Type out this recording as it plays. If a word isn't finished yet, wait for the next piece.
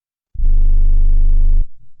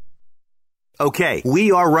Okay,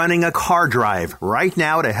 we are running a car drive right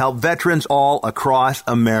now to help veterans all across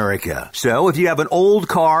America. So if you have an old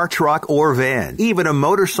car, truck, or van, even a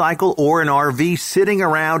motorcycle or an RV sitting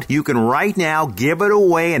around, you can right now give it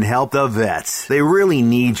away and help the vets. They really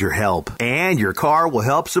need your help. And your car will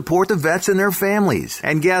help support the vets and their families.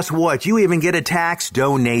 And guess what? You even get a tax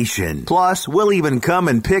donation. Plus, we'll even come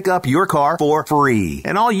and pick up your car for free.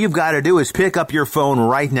 And all you've got to do is pick up your phone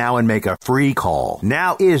right now and make a free call.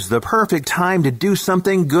 Now is the perfect time to do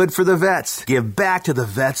something good for the vets. Give back to the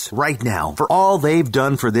vets right now for all they've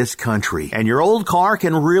done for this country. And your old car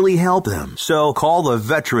can really help them. So call the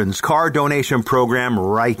Veterans Car Donation Program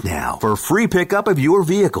right now for free pickup of your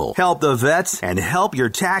vehicle. Help the vets and help your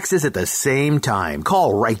taxes at the same time.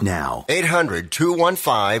 Call right now.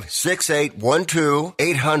 800-215-6812.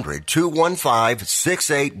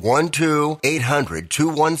 800-215-6812.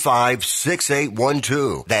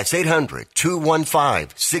 800-215-6812. That's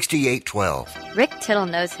 800-215-6812. Rick Tittle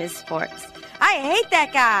knows his sports. I hate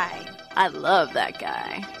that guy. I love that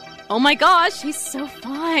guy. Oh my gosh, he's so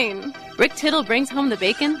fine. Rick Tittle brings home the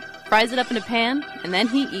bacon, fries it up in a pan, and then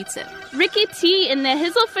he eats it. Ricky T in the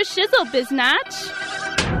hizzle for shizzle, biznatch.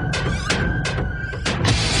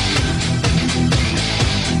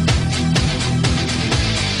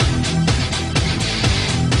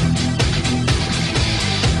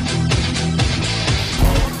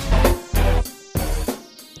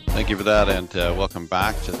 Thank you for that, and welcome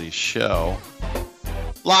back to the show.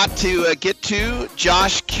 Lot to get to.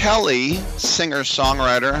 Josh Kelly,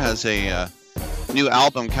 singer-songwriter, has a new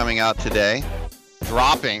album coming out today.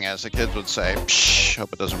 Dropping, as the kids would say. Psh,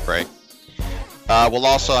 hope it doesn't break. We'll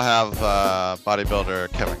also have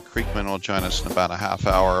bodybuilder Kevin Creekman will join us in about a half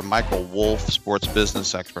hour. Michael Wolf, sports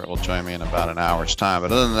business expert, will join me in about an hour's time.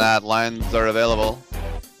 But other than that, lines are available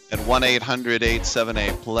at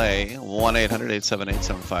 1-800-878-PLAY,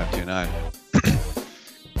 1-800-878-7529.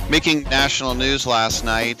 Making national news last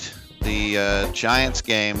night, the Giants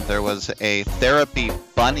game, there was a therapy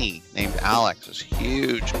bunny named Alex. This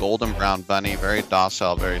huge golden brown bunny, very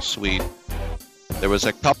docile, very sweet. There was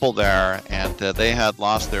a couple there, and they had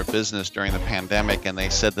lost their business during the pandemic, and they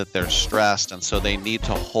said that they're stressed, and so they need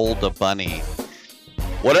to hold a bunny.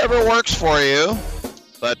 Whatever works for you.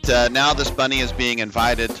 But now this bunny is being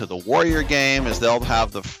invited to the Warrior game, as they'll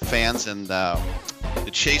have the fans in the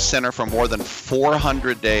Chase Center for more than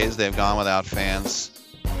 400 days. They've gone without fans.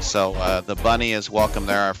 So the bunny is welcome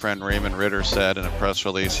there. Our friend Raymond Ritter said in a press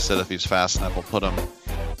release, he said if he's fast enough, we'll put him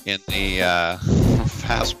in the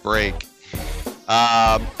fast break.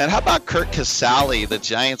 And how about Kurt Casale, the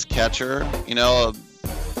Giants catcher? You know,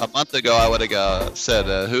 a month ago I would have said,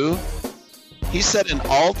 who? He set an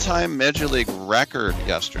all-time Major League record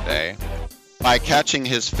yesterday by catching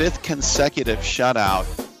his 5th consecutive shutout,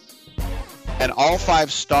 and all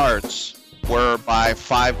 5 starts were by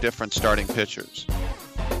 5 different starting pitchers.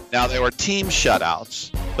 Now, they were team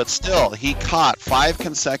shutouts, but still, he caught 5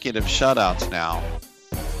 consecutive shutouts now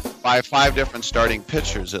by 5 different starting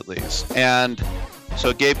pitchers at least. And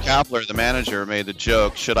so Gabe Kapler, the manager, made the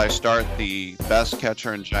joke, should I start the best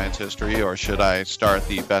catcher in Giants history, or should I start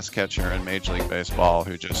the best catcher in Major League Baseball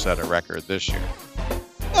who just set a record this year?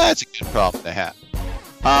 That's a good problem to have.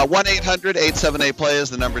 1-800-878-PLAY is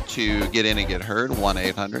the number to get in and get heard.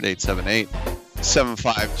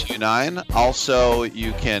 1-800-878-7529. Also,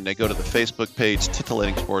 you can go to the Facebook page,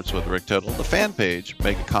 Titillating Sports with Rick Tittle. The fan page,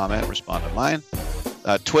 make a comment, respond to mine.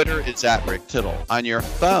 Twitter is at Rick Tittle. On your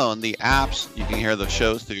phone, the apps you can hear the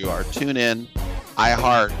shows through are TuneIn,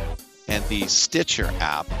 iHeart, and the Stitcher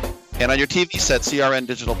app. And on your TV set, CRN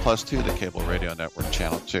Digital Plus 2, the cable radio network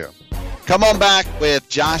channel 2. Come on back with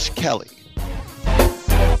Josh Kelly.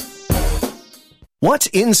 What's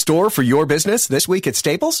in store for your business this week at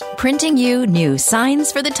Staples? Printing you new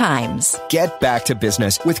signs for the times. Get back to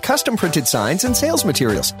business with custom printed signs and sales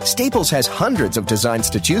materials. Staples has hundreds of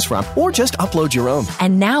designs to choose from, or just upload your own.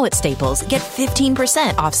 And now at Staples, get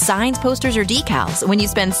 15% off signs, posters, or decals when you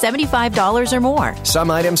spend $75 or more.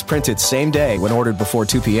 Some items printed same day when ordered before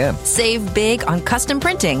 2 p.m. Save big on custom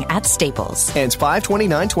printing at Staples. Ends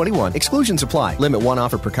 5/29/21. Exclusions apply. Limit 1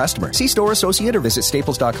 offer per customer. See store associate or visit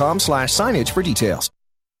staples.com/signage for details.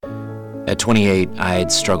 At 28, I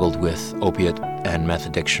had struggled with opiate and meth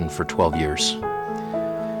addiction for 12 years.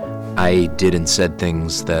 I did and said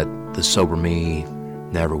things that the sober me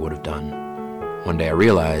never would have done. One day I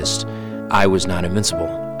realized I was not invincible.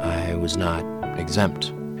 I was not exempt.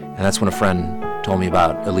 And that's when a friend told me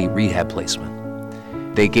about Elite Rehab Placement.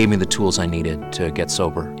 They gave me the tools I needed to get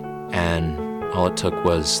sober, and all it took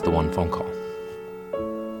was the one phone call.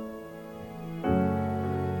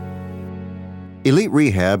 Elite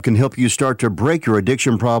Rehab can help you start to break your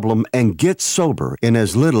addiction problem and get sober in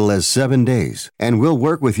as little as 7 days. And we'll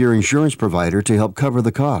work with your insurance provider to help cover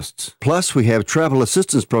the costs. Plus, we have travel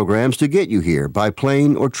assistance programs to get you here by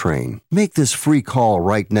plane or train. Make this free call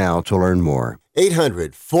right now to learn more.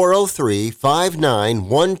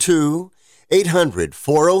 800-403-5912.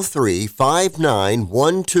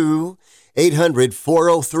 800-403-5912.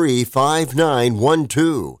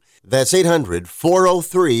 800-403-5912. That's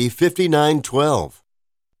 800-403-5912.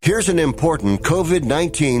 Here's an important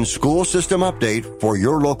COVID-19 school system update for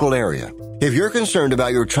your local area. If you're concerned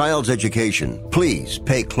about your child's education, please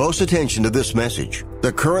pay close attention to this message.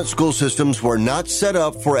 The current school systems were not set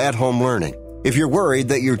up for at-home learning. If you're worried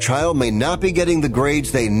that your child may not be getting the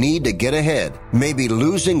grades they need to get ahead, maybe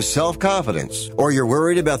losing self-confidence, or you're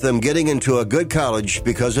worried about them getting into a good college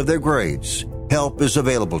because of their grades, help is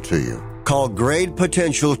available to you. Call Grade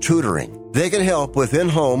Potential Tutoring. They can help with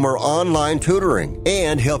in-home or online tutoring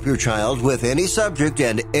and help your child with any subject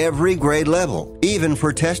and every grade level, even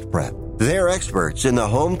for test prep. They're experts in the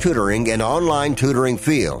home tutoring and online tutoring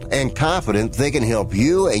field and confident they can help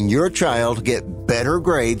you and your child get better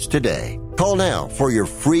grades today. Call now for your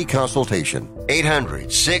free consultation.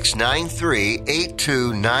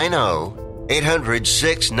 800-693-8290.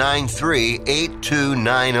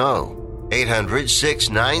 800-693-8290.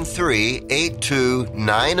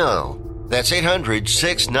 800-693-8290. That's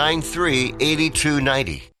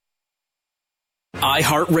 800-693-8290.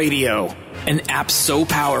 iHeartRadio, an app so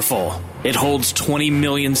powerful, it holds 20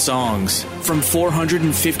 million songs from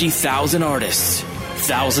 450,000 artists.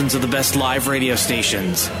 Thousands of the best live radio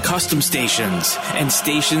stations, custom stations, and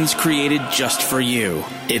stations created just for you.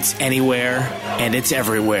 It's anywhere and it's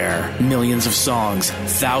everywhere. Millions of songs,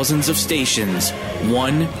 thousands of stations,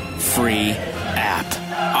 one free app.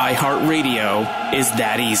 iHeartRadio is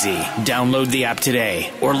that easy. Download the app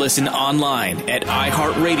today or listen online at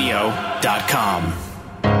iHeartRadio.com.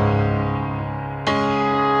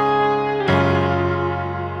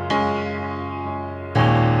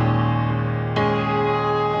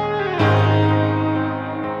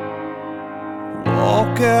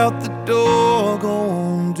 Walk out the door, go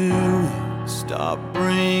on, do it. Stop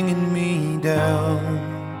bringing me down.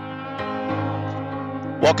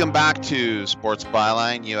 Welcome back to Sports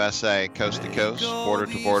Byline USA, coast to coast, border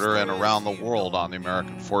to border, and around the world on the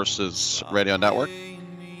American Forces Radio Network.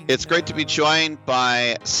 It's great to be joined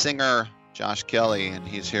by singer Josh Kelly, and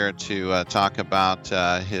he's here to talk about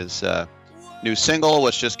his new single,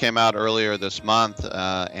 which just came out earlier this month,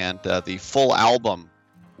 and the full album,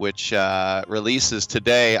 which releases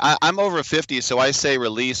today. I'm over 50, so I say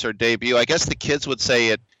release or debut. I guess the kids would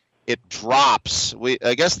say it drops.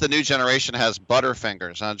 I guess the new generation has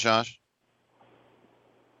Butterfingers, huh, Josh?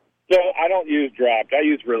 So I don't use dropped. I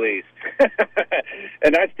use released.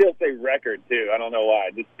 And I still say record, too. I don't know why.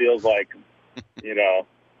 It just feels like,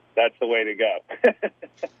 that's the way to go.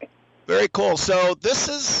 Very cool. So this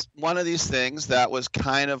is one of these things that was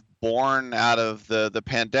kind of born out of the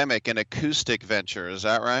pandemic, an acoustic venture. Is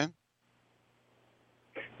that right?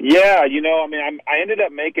 Yeah, I ended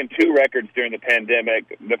up making 2 records during the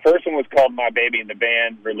pandemic. The first one was called My Baby and the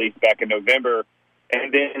Band, released back in November.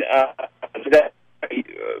 And then that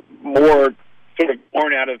more sort of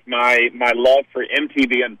born out of my love for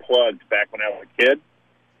MTV Unplugged back when I was a kid.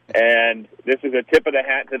 And this is a tip of the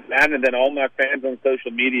hat to that. And then all my fans on social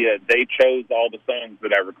media, they chose all the songs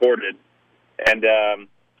that I recorded. And I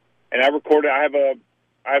recorded. I have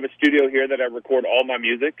a studio here that I record all my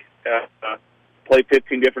music. Play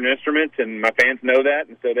 15 different instruments, and my fans know that.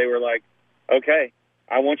 And so they were like, "Okay,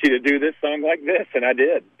 I want you to do this song like this," and I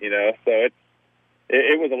did. So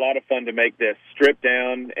it was a lot of fun to make this stripped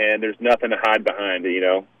down, and there's nothing to hide behind.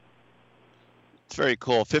 It's very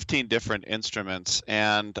cool. 15 different instruments,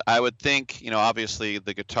 and I would think, obviously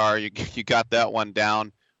the guitar, you got that one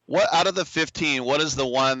down. What out of the 15? What is the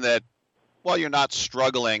one that, while you're not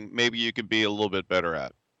struggling, maybe you could be a little bit better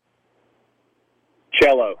at?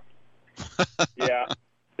 Cello. Yeah,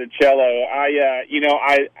 the cello.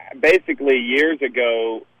 I basically years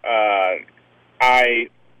ago, I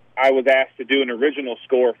was asked to do an original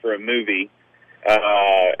score for a movie,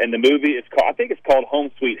 and the movie is called, I think it's called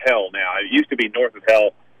Home Sweet Hell now. It used to be North of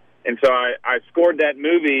Hell, and so I scored that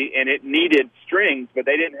movie, and it needed strings, but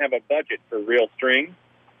they didn't have a budget for real strings.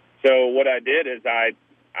 So what I did is I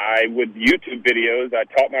with YouTube videos, I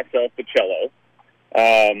taught myself the cello.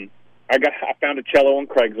 I found a cello on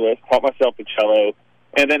Craigslist, taught myself the cello,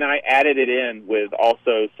 and then I added it in with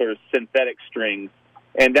also sort of synthetic strings.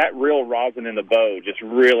 And that real rosin in the bow just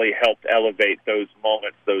really helped elevate those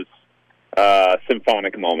moments, those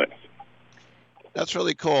symphonic moments. That's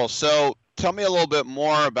really cool. So tell me a little bit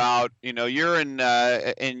more about, you're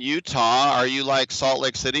in Utah. Are you like Salt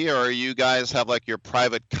Lake City, or are you guys have like your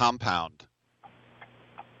private compound?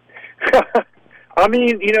 I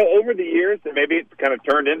mean, over the years, and maybe it's kind of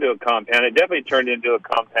turned into a compound. It definitely turned into a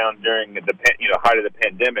compound during the height of the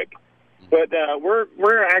pandemic. But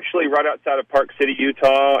we're actually right outside of Park City,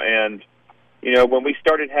 Utah, and when we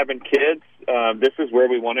started having kids, this is where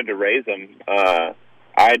we wanted to raise them. I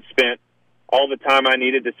had spent all the time I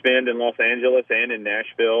needed to spend in Los Angeles and in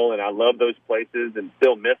Nashville, and I love those places and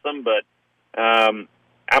still miss them. But I'm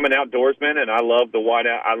an outdoorsman, and I love the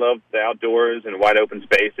outdoors and wide open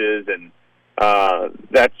spaces, and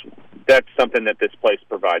that's something that this place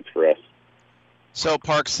provides for us. So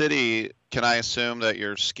Park City, can I assume that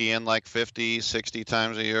you're skiing like 50, 60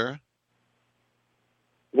 times a year?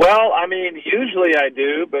 Well, I mean, usually I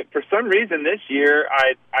do, but for some reason this year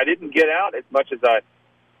I didn't get out as much as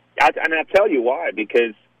and I'll tell you why.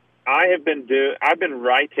 Because I've been doing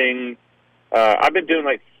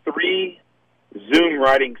like 3 Zoom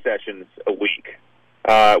writing sessions a week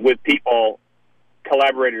with people,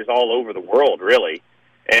 collaborators all over the world, really,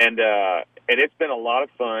 and it's been a lot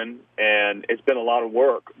of fun and it's been a lot of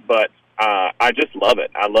work, but I just love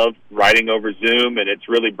it. I love writing over Zoom, and it's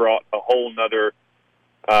really brought a whole nother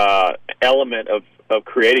element of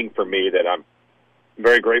creating for me that I'm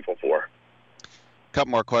very grateful for. A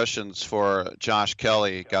couple more questions for Josh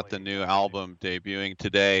Kelley. Got the new album debuting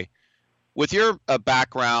today. With your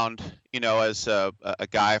background, as a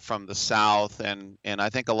guy from the South, and I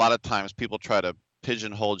think a lot of times people try to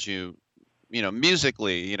pigeonhole you,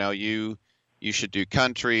 musically. You should do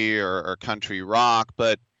country or country rock,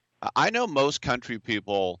 but I know most country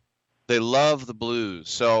people, they love the blues.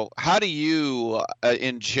 So how do you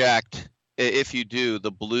inject, if you do,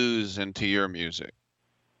 the blues into your music?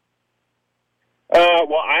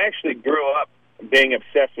 Well, I actually grew up being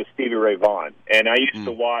obsessed with Stevie Ray Vaughan, and I used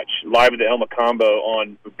to watch Live at the El Mocambo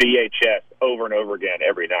on VHS over and over again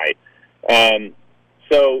every night.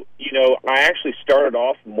 So, I actually started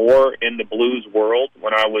off more in the blues world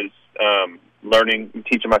when I was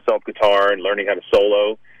teaching myself guitar and learning how to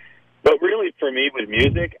solo. But really, for me, with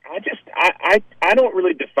music, I don't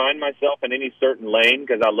really define myself in any certain lane,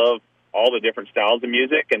 because I love all the different styles of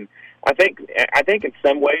music, and I think in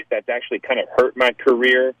some ways that's actually kind of hurt my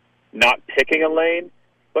career, not picking a lane.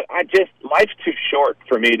 But life's too short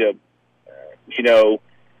for me to just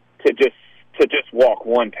walk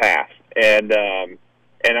one path, and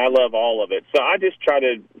I love all of it. So I just try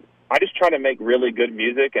to make really good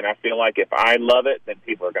music, and I feel like if I love it, then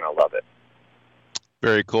people are going to love it.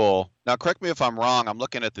 Very cool. Now, correct me if I'm wrong. I'm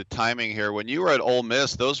looking at the timing here. When you were at Ole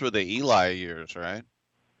Miss, those were the Eli years, right?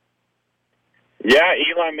 Yeah,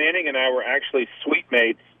 Eli Manning and I were actually suite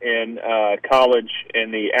mates in college in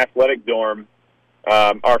the athletic dorm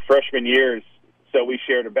our freshman years. So we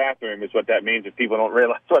shared a bathroom, is what that means, if people don't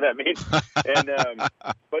realize what that means. And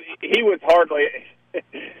but he was hardly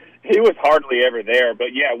ever there.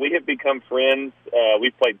 But yeah, we have become friends. We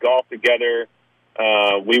played golf together.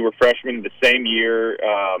 We were freshmen the same year.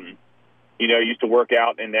 Used to work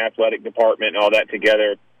out in the athletic department and all that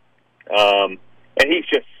together. And he's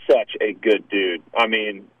just such a good dude. I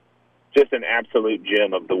mean, just an absolute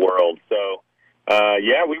gem of the world. So,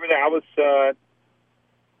 yeah, we were there. I was there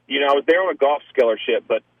on a golf scholarship,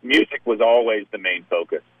 but music was always the main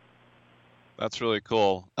focus. That's really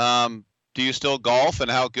cool. Do you still golf,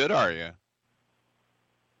 and how good are you?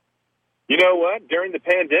 You know what? During the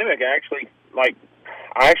pandemic, I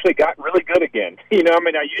actually got really good again.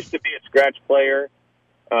 I used to be a scratch player.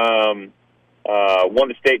 Won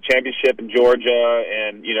the state championship in Georgia,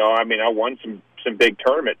 and I won some big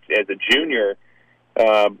tournaments as a junior.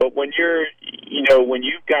 But when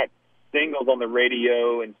you've got singles on the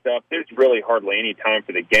radio and stuff, there's really hardly any time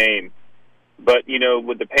for the game. But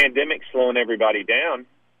with the pandemic slowing everybody down,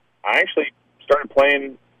 I actually started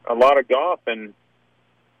playing a lot of golf, and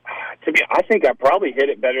I think I probably hit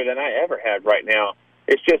it better than I ever had right now.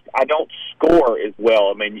 It's just I don't score as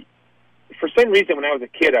well. I mean, for some reason, when I was a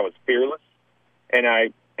kid, I was fearless, and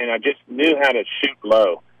I just knew how to shoot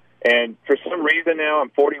low. And for some reason now,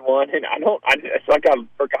 I'm 41, and it's like I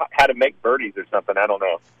forgot how to make birdies or something. I don't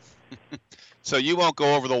know. So you won't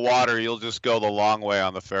go over the water. You'll just go the long way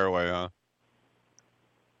on the fairway, huh?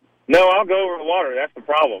 No, I'll go over the water. That's the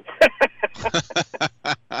problem.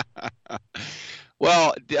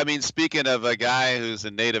 Well, I mean, speaking of a guy who's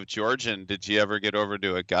a native Georgian, did you ever get over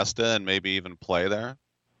to Augusta and maybe even play there?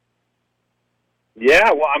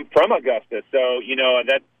 Yeah, well, I'm from Augusta, so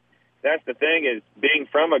that's the thing is being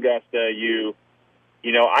from Augusta. I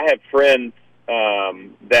have friends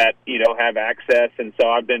that have access, and so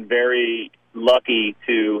I've been very lucky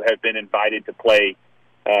to have been invited to play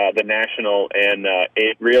the National, and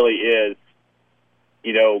it really is,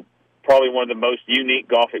 probably one of the most unique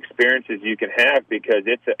golf experiences you can have, because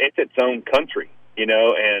it's its own country,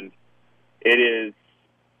 and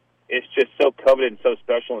it's just so coveted and so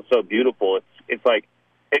special and so beautiful. It's like,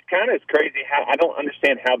 it kind of is crazy how I don't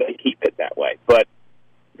understand how they keep it that way, but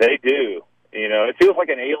they do. It feels like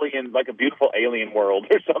an alien, like a beautiful alien world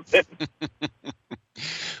or something.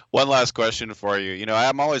 One last question for you.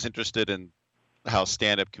 I'm always interested in how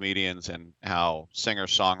stand-up comedians and how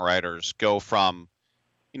singer-songwriters go from,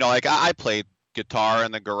 like I played guitar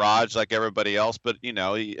in the garage like everybody else, but,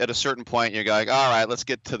 at a certain point you're like, all right, let's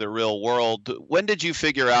get to the real world. When did you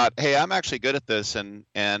figure out, hey, I'm actually good at this, and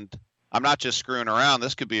I'm not just screwing around,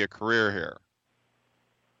 this could be a career here?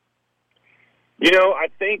 I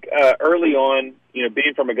think early on,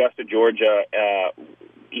 being from Augusta, Georgia,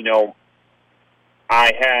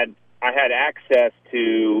 I had access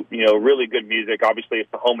to, really good music. Obviously, it's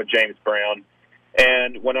the home of James Brown.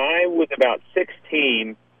 And when I was about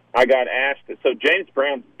 16, I got asked. So James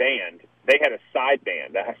Brown's band, they had a side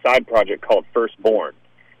project called Firstborn.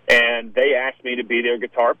 And they asked me to be their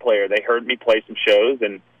guitar player. They heard me play some shows,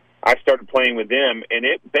 and I started playing with them. And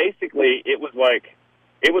it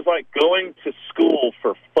was like going to school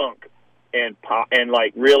for funk and pop, and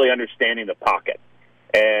like really understanding the pocket.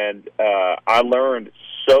 And I learned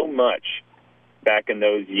so much back in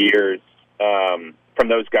those years from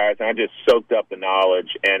those guys, and I just soaked up the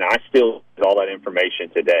knowledge, and I still have all that information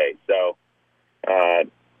today. So,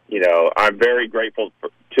 I'm very grateful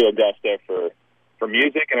to Augusta for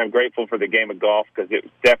music, and I'm grateful for the game of golf, because it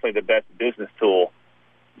was definitely the best business tool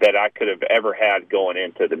that I could have ever had going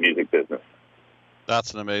into the music business.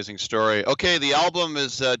 That's an amazing story. Okay, the album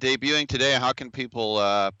is debuting today. How can people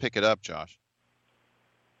pick it up, Josh?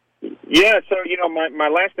 Yeah, so, my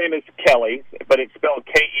last name is Kelley, but it's spelled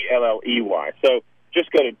Kelley. So just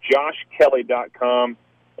go to joshkelley.com,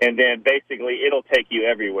 and then basically it'll take you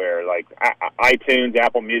everywhere, like iTunes,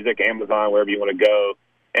 Apple Music, Amazon, wherever you want to go.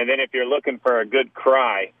 And then if you're looking for a good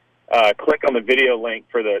cry, click on the video link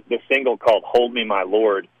for the single called Hold Me, My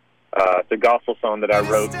Lord. It's a gospel song that I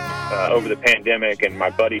wrote over the pandemic, and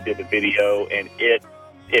my buddy did the video, and if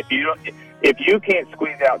you can't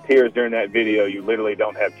squeeze out tears during that video, you literally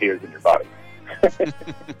don't have tears in your body.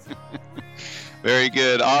 Very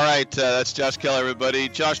good. All right, that's Josh Kelley, everybody.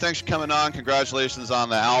 Josh, thanks for coming on. Congratulations on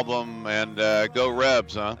the album, and go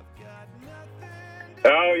Rebs, huh?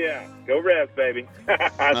 Oh, yeah. Go Rebs, baby.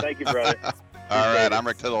 Thank you, brother. All right, I'm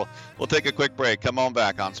Rick Tittle. We'll take a quick break. Come on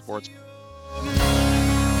back on Sports.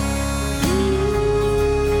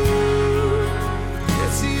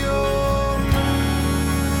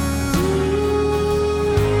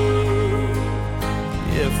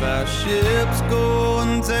 If our ship's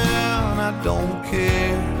going down, I don't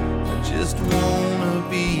care. I just wanna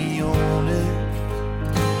be on it.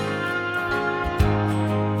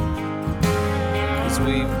 'Cause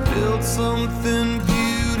we've built something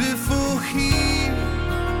beautiful here,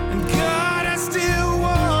 and God, I still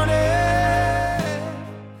want it.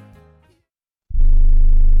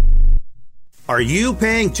 Are you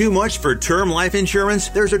paying too much for term life insurance?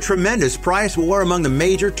 There's a tremendous price war among the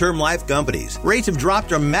major term life companies. Rates have dropped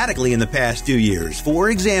dramatically in the past 2 years.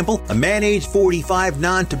 For example, a man age 45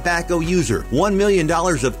 non-tobacco user, $1 million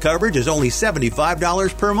of coverage is only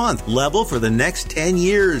 $75 per month, level for the next 10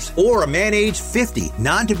 years. Or a man age 50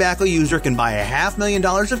 non-tobacco user can buy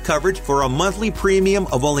 $500,000 of coverage for a monthly premium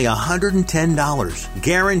of only $110,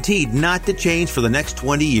 guaranteed not to change for the next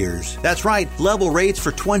 20 years. That's right, level rates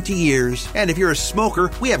for 20 years. And if you're a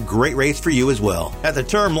smoker, we have great rates for you as well. At the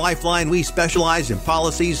Term Lifeline, we specialize in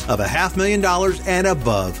policies of $500,000 and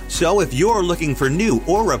above. So if you're looking for new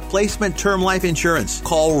or replacement term life insurance,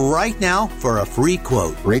 call right now for a free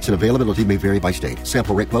quote. Rates and availability may vary by state.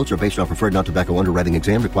 Sample rate quotes are based on preferred non-tobacco underwriting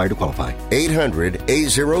exam required to qualify.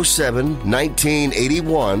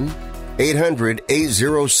 800-807-1981.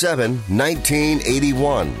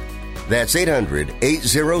 800-807-1981. That's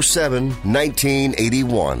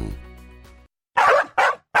 800-807-1981.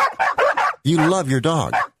 You love your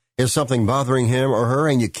dog. Is something bothering him or her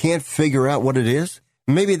and you can't figure out what it is?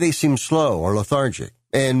 Maybe they seem slow or lethargic,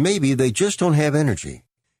 and maybe they just don't have energy.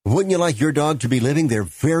 Wouldn't you like your dog to be living their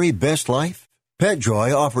very best life?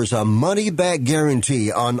 PetJoy offers a money-back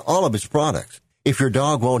guarantee on all of its products. If your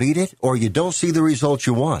dog won't eat it or you don't see the results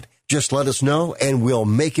you want, just let us know and we'll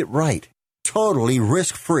make it right. Totally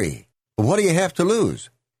risk-free. What do you have to lose?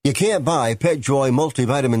 You can't buy PetJoy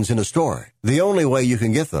multivitamins in a store. The only way you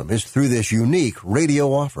can get them is through this unique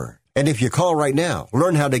radio offer. And if you call right now,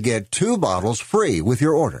 learn how to get 2 bottles free with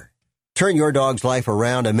your order. Turn your dog's life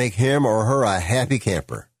around and make him or her a happy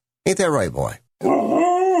camper. Ain't that right, boy?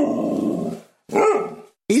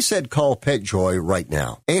 He said call PetJoy right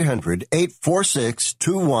now.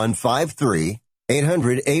 800-846-2153.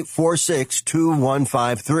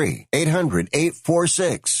 800-846-2153.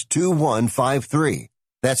 800-846-2153.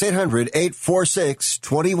 That's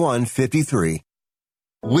 800-846-2153.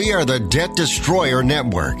 We are the Debt Destroyer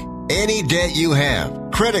Network. Any debt you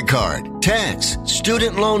have, credit card, tax,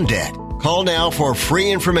 student loan debt, call now for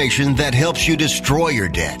free information that helps you destroy your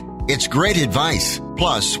debt. It's great advice.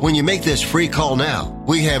 Plus, when you make this free call now,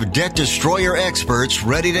 we have Debt Destroyer experts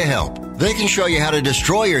ready to help. They can show you how to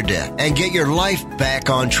destroy your debt and get your life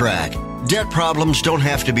back on track. Debt problems don't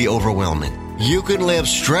have to be overwhelming. You can live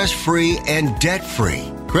stress-free and debt-free.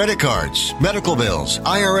 Credit cards, medical bills,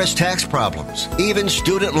 IRS tax problems, even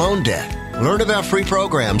student loan debt. Learn about free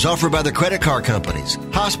programs offered by the credit card companies,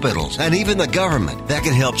 hospitals, and even the government that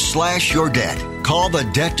can help slash your debt. Call the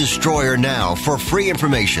Debt Destroyer now for free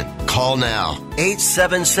information. Call now.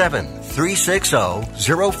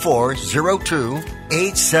 877-360-0402.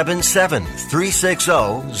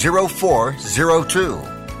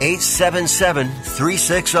 877-360-0402.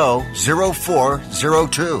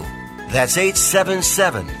 877-360-0402. That's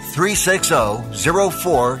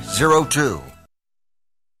 877-360-0402.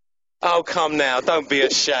 Oh, come now, don't be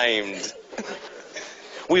ashamed.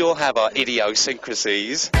 We all have our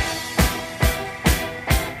idiosyncrasies.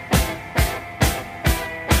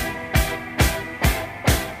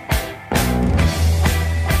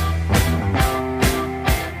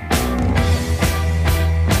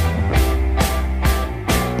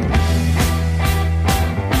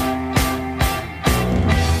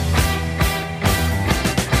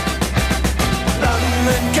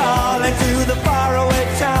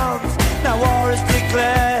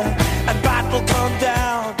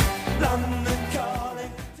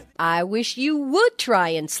 I wish you would try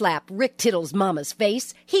and slap Rick Tittle's mama's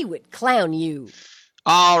face. He would clown you.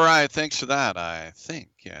 All right, thanks for that, I think.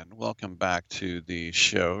 And welcome back to the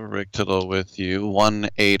show. Rick Tittle with you,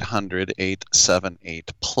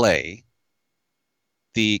 1-800-878-PLAY.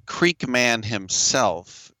 The Creek Man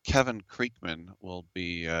himself, Kevin Creekman, will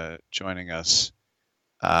be joining us.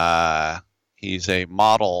 He's a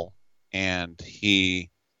model, and he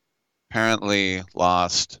apparently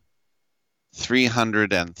lost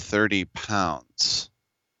 330 pounds.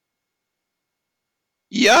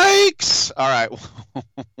 Yikes! All right.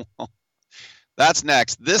 That's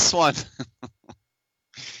next. This one,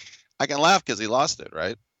 I can laugh because he lost it,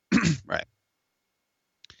 right? Right.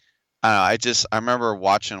 I remember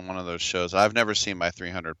watching one of those shows. I've never seen My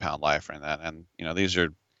 300-Pound Life or that. And, you know, these are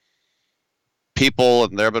people,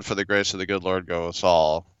 and there but for the grace of the good Lord go us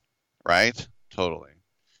all, right? Totally.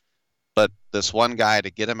 But this one guy,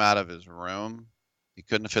 to get him out of his room, he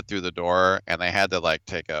couldn't fit through the door, and they had to like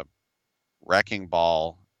take a wrecking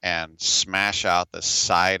ball and smash out the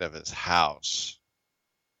side of his house.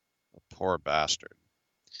 The poor bastard.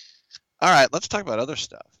 All right, let's talk about other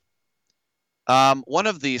stuff. One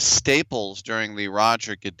of the staples during the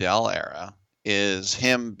Roger Goodell era is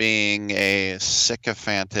him being a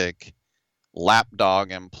sycophantic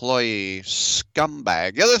lapdog employee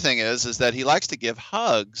scumbag. The other thing is that he likes to give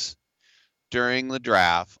hugs during the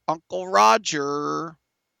draft. Uncle Roger.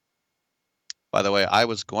 By the way, I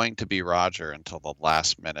was going to be Roger until the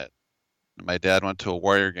last minute. My dad went to a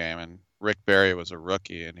Warrior game, and Rick Barry was a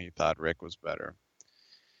rookie, and he thought Rick was better.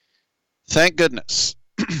 Thank goodness.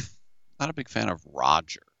 Not a big fan of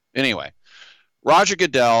Roger. Anyway, Roger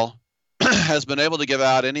Goodell has been able to give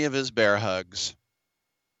out any of his bear hugs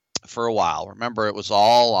for a while. Remember, it was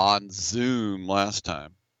all on Zoom last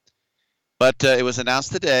time. But it was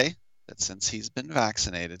announced today that since he's been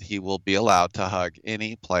vaccinated, he will be allowed to hug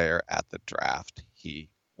any player at the draft he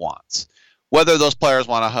wants. Whether those players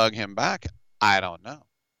want to hug him back, I don't know.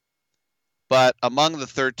 But among the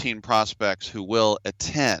 13 prospects who will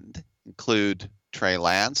attend include Trey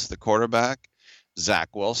Lance, the quarterback,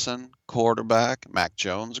 Zach Wilson, quarterback, Mac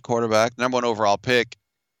Jones, quarterback, number one overall pick,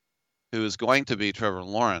 who is going to be Trevor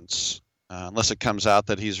Lawrence, unless it comes out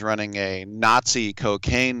that he's running a Nazi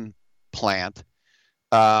cocaine plant.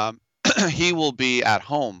 He will be at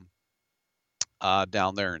home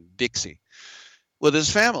down there in Dixie with his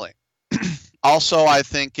family. Also, I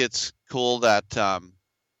think it's cool that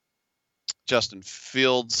Justin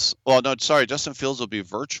Fields will be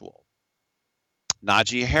virtual.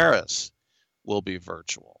 Najee Harris will be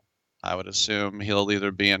virtual. I would assume he'll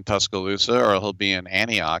either be in Tuscaloosa or he'll be in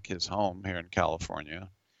Antioch, his home here in California.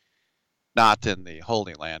 Not in the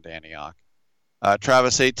Holy Land, Antioch.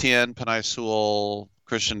 Travis Etienne, Penei Sewell,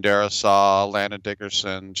 Christian Darrisaw, Landon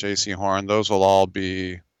Dickerson, J.C. Horn, those will all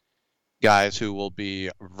be guys who will be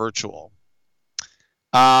virtual.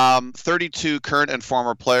 32 current and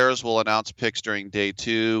former players will announce picks during day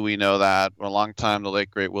 2. We know that. For a long time, the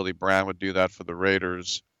late, great Willie Brown would do that for the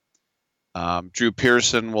Raiders. Drew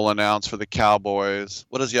Pearson will announce for the Cowboys.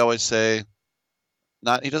 What does he always say?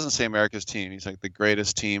 He doesn't say America's team. He's like the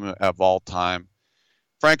greatest team of all time.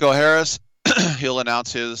 Franco Harris, he'll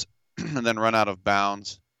announce his and then run out of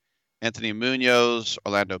bounds. Anthony Munoz,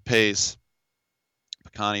 Orlando Pace,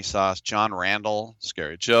 Pecani Sauce, John Randall,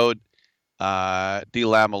 Scary Joe, D.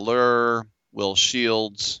 Lamalure, Will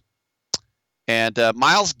Shields, and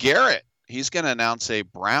Myles Garrett. He's going to announce a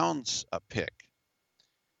Browns pick.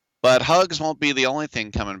 But hugs won't be the only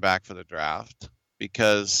thing coming back for the draft,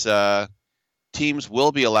 because teams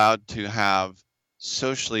will be allowed to have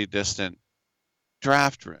socially distant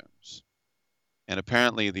draft rooms. And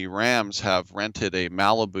apparently the Rams have rented a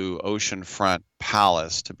Malibu oceanfront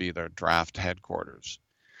palace to be their draft headquarters.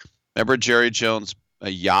 Remember Jerry Jones'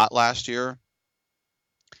 yacht last year?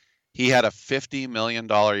 He had a $50 million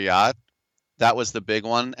yacht. That was the big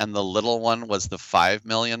one, and the little one was the $5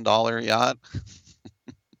 million yacht.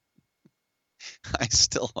 I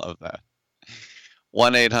still love that.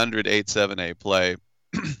 1-800-878-PLAY.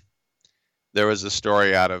 There was a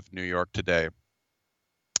story out of New York today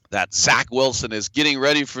that Zach Wilson is getting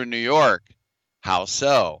ready for New York. How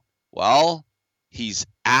so? Well, he's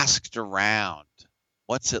asked around,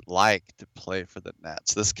 what's it like to play for the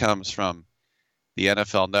Nets? This comes from the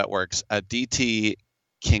NFL Network's Aditi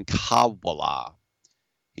Kinkhabwala.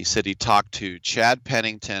 He said he talked to Chad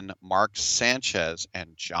Pennington, Mark Sanchez,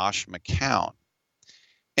 and Josh McCown.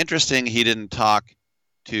 Interesting, he didn't talk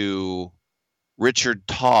to Richard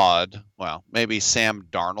Todd. Well, maybe Sam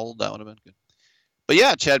Darnold. That would have been good. But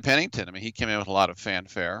yeah, Chad Pennington, I mean, he came in with a lot of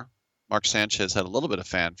fanfare. Mark Sanchez had a little bit of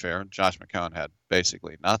fanfare. Josh McCown had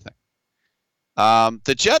basically nothing.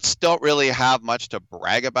 The Jets don't really have much to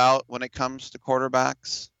brag about when it comes to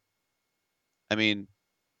quarterbacks. I mean,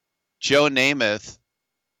 Joe Namath,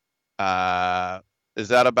 is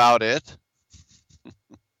that about it?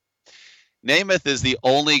 Namath is the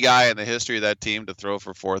only guy in the history of that team to throw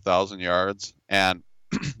for 4,000 yards, and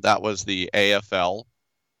that was the AFL.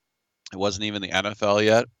 It wasn't even the NFL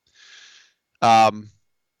yet.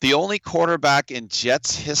 The only quarterback in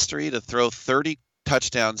Jets history to throw 30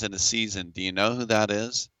 touchdowns in a season, do you know who that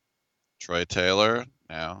is? Troy Taylor?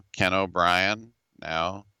 No. Ken O'Brien?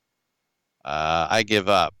 No. I give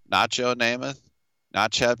up. Not Joe Namath.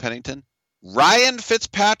 Not Chad Pennington. Ryan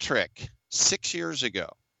Fitzpatrick, 6 years ago.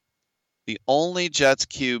 The only Jets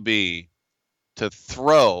QB to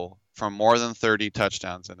throw for more than 30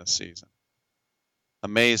 touchdowns in a season.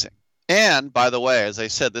 Amazing. And, by the way, as I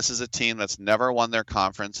said, this is a team that's never won their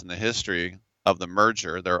conference in the history of the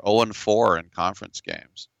merger. They're 0-4 in conference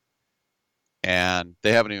games. And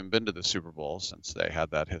they haven't even been to the Super Bowl since they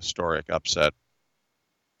had that historic upset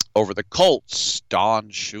over the Colts, Don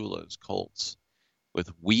Shula's Colts,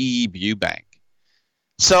 with Weeb Eubank.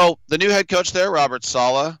 So the new head coach there, Robert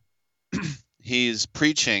Saleh, he's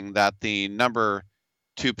preaching that the number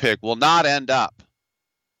 2 pick will not end up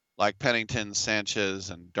like Pennington, Sanchez,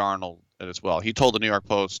 and Darnold as well. He told the New York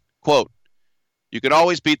Post, quote, "You can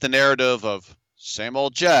always beat the narrative of same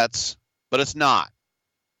old Jets, but it's not.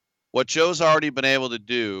 What Joe's already been able to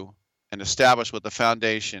do and establish with the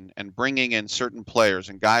foundation and bringing in certain players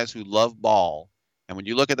and guys who love ball, and when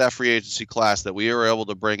you look at that free agency class that we were able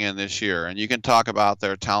to bring in this year, and you can talk about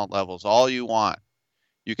their talent levels all you want.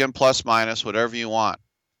 You can plus minus whatever you want.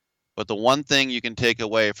 But the one thing you can take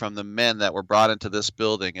away from the men that were brought into this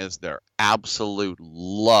building is their absolute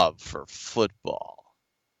love for football."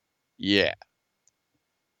 Yeah.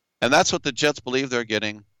 And that's what the Jets believe they're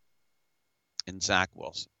getting in Zach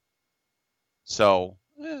Wilson. So,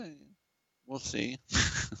 we'll see.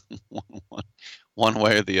 one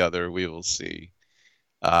way or the other, we will see.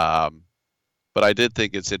 But I did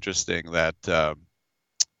think it's interesting that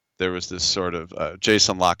there was this sort of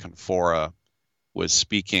Jason La Canfora was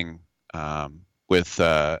speaking with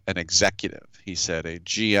an executive. He said a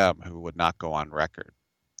GM who would not go on record.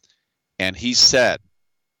 And he said,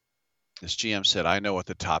 this GM said, "I know what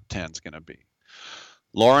the top 10 is going to be.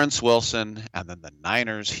 Lawrence Wilson, and then the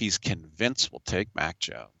Niners, he's convinced will take Mac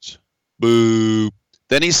Jones." Boo.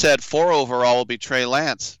 Then he said 4 overall will be Trey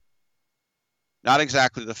Lance. Not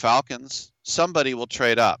exactly the Falcons. Somebody will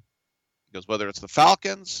trade up. He goes, whether it's the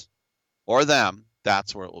Falcons or them,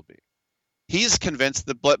 that's where it will be. He's convinced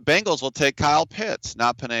the Bengals will take Kyle Pitts,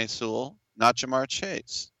 not Penei Sewell, not Jamar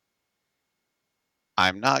Chase.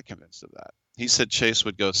 I'm not convinced of that. He said Chase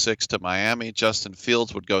would go 6 to Miami. Justin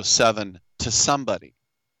Fields would go 7 to somebody.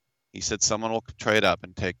 He said someone will trade up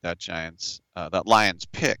and take that Lions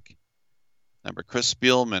pick. Remember, Chris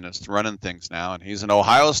Spielman is running things now, and he's an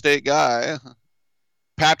Ohio State guy.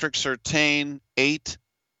 Patrick Surtain, 8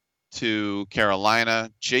 to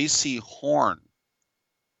Carolina. J.C. Horn,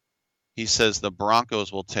 he says the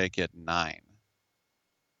Broncos will take it 9.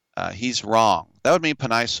 He's wrong. That would mean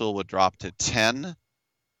Penei Sewell would drop to 10.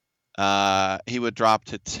 He would drop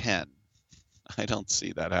to 10. I don't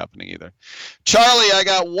see that happening either. Charlie, I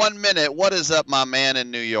got 1 minute. What is up, my man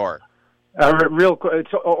in New York? Real quick,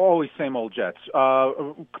 it's always same old Jets.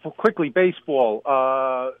 Quickly, baseball.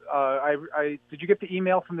 Did you get the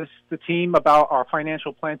email from the team about our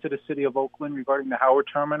financial plan to the city of Oakland regarding the Howard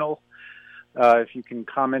Terminal? If you can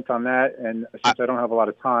comment on that, and since I don't have a lot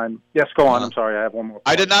of time. Yes, go on. I'm sorry, I have one more point.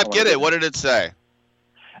 I did not get it. What did it say?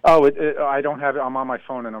 Oh, I don't have it. I'm on my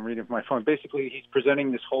phone, and I'm reading from my phone. Basically, he's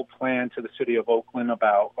presenting this whole plan to the city of Oakland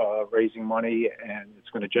about raising money, and it's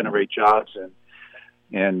going to generate jobs.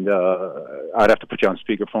 And I'd have to put you on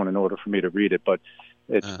speakerphone in order for me to read it. But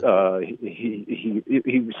it's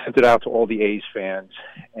he sent it out to all the A's fans,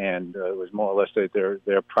 and it was more or less that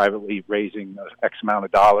they're privately raising X amount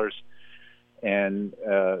of dollars. And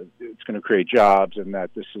it's going to create jobs, and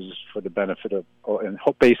that this is for the benefit of, and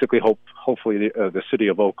hopefully the city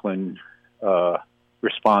of Oakland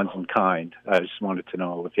responds in kind. I just wanted to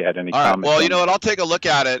know if you had any comments. Well, you know what? I'll take a look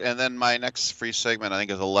at it, and then my next free segment, I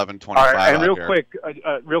think, is 11:25. All right, and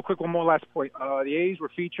real quick, one more last point. The A's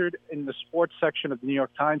were featured in the sports section of the New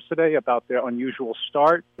York Times today about their unusual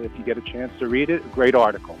start. If you get a chance to read it, great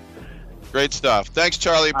article. Great stuff. Thanks,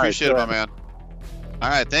 Charlie. Appreciate it, my man. All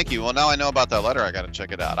right, thank you. Well, now I know about that letter. I got to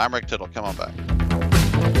check it out. I'm Rick Tittle. Come on back.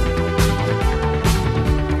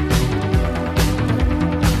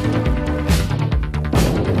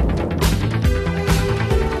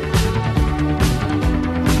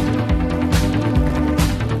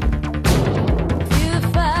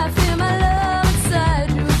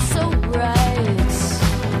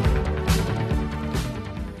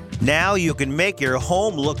 Now you can make your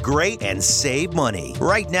home look great and save money.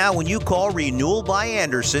 Right now, when you call Renewal by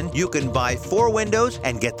Andersen, you can buy 4 windows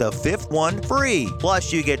and get the 5th one free.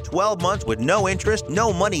 Plus, you get 12 months with no interest,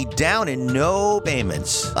 no money down, and no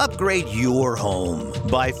payments. Upgrade your home.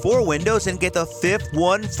 Buy 4 windows and get the 5th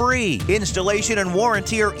one free. Installation and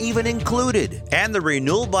warranty are even included. And the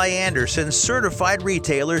Renewal by Andersen certified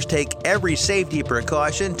retailers take every safety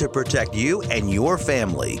precaution to protect you and your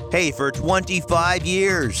family. Hey, for 25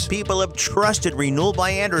 years, people have trusted Renewal by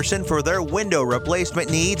Andersen for their window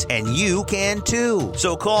replacement needs, and you can too.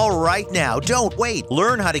 So call right now. Don't wait.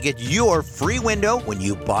 Learn how to get your free window when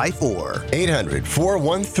you buy 4.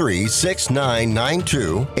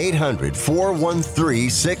 800-413-6992.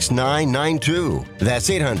 800-413-6992. That's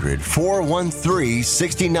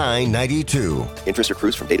 800-413-6992. Interest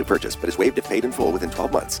accrues from date of purchase, but is waived if paid in full within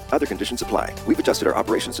 12 months. Other conditions apply. We've adjusted our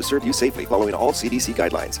operations to serve you safely following all CDC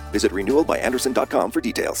guidelines. Visit renewalbyandersen.com for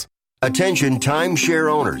details. Attention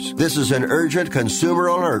timeshare owners. This is an urgent consumer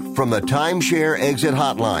alert from the Timeshare Exit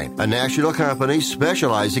Hotline, a national company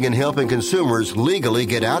specializing in helping consumers legally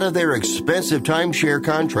get out of their expensive timeshare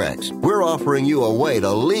contracts. We're offering you a way to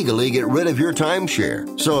legally get rid of your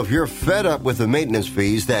timeshare. So if you're fed up with the maintenance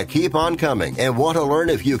fees that keep on coming and want to learn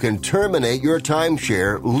if you can terminate your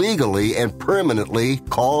timeshare legally and permanently,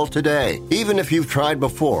 call today. Even if you've tried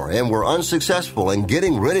before and were unsuccessful in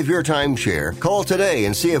getting rid of your timeshare, call today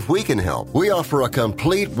and see if we can help. We offer a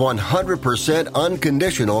complete 100%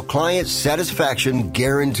 unconditional client satisfaction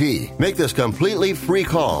guarantee. Make this completely free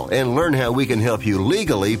call and learn how we can help you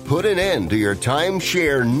legally put an end to your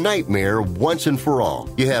timeshare nightmare once and for all.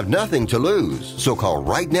 You have nothing to lose, so call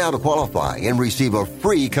right now to qualify and receive a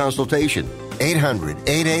free consultation.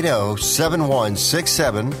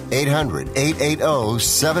 800-880-7167.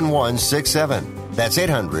 800-880-7167. That's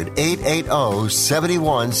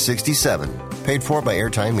 800-880-7167. Paid for by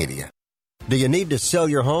Airtime Media. Do you need to sell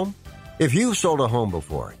your home? If you've sold a home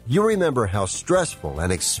before, you remember how stressful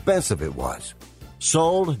and expensive it was.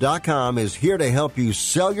 Sold.com is here to help you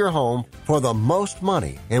sell your home for the most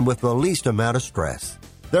money and with the least amount of stress.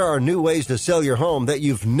 There are new ways to sell your home that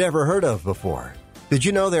you've never heard of before. Did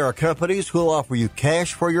you know there are companies who'll offer you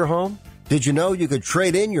cash for your home? Did you know you could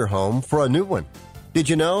trade in your home for a new one? Did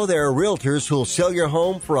you know there are realtors who'll sell your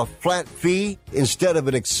home for a flat fee instead of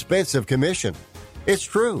an expensive commission? It's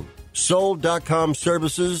true. Sold.com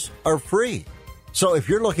services are free. So if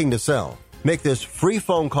you're looking to sell, make this free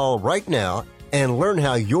phone call right now and learn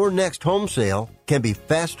how your next home sale can be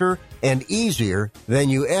faster and easier than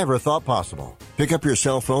you ever thought possible. Pick up your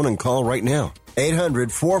cell phone and call right now.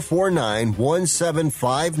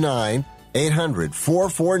 800-449-1759.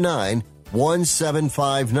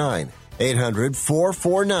 800-449-1759.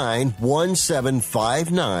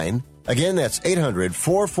 800-449-1759. Again, that's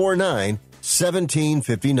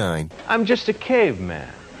 800-449-1759. I'm just a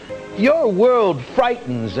caveman. Your world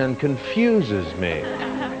frightens and confuses me.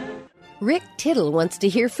 Rick Tittle wants to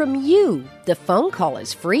hear from you. The phone call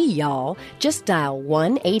is free, y'all. Just dial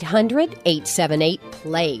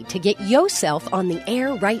 1-800-878-PLAY to get yourself on the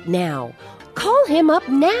air right now. Call him up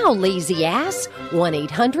now, lazy ass.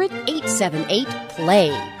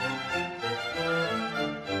 1-800-878-PLAY.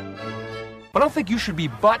 I don't think you should be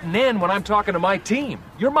butting in when I'm talking to my team.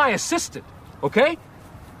 You're my assistant, okay?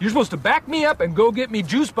 You're supposed to back me up and go get me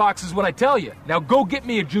juice boxes when I tell you. Now go get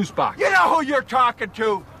me a juice box. You know who you're talking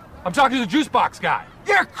to? I'm talking to the juice box guy.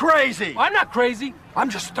 You're crazy. I'm not crazy. I'm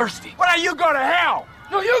just thirsty. Why don't you go to hell?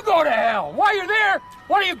 No, you go to hell. While you're there,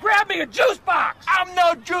 why don't you grab me a juice box? I'm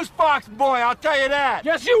no juice box boy, I'll tell you that.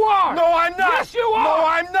 Yes, you are. No, I'm not. Yes, you are. No,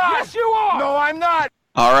 I'm not. Yes, you are. No, I'm not.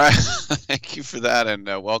 All right. Thank you for that, and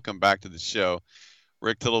welcome back to the show.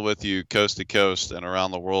 Rick Tittle with you coast to coast and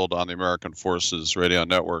around the world on the American Forces Radio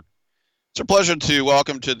Network. It's a pleasure to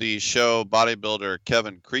welcome to the show bodybuilder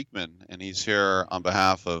Kevin Creekman, and he's here on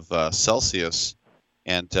behalf of Celsius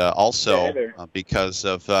and also because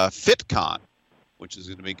of FitCon, which is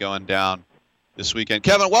going to be going down this weekend.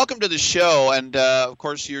 Kevin, welcome to the show, and of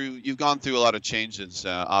course you've gone through a lot of changes,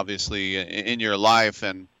 obviously, in your life,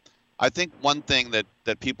 and I think one thing that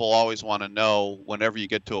people always want to know whenever you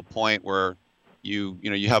get to a point where you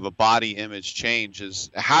have a body image change is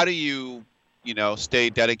how do you stay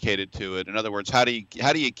dedicated to it? In other words, how do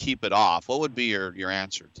you keep it off? What would be your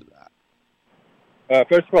answer to that?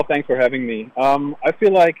 First of all, thanks for having me. I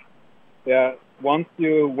feel like, once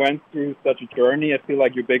you went through such a journey, I feel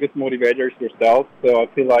like your biggest motivator is yourself. So I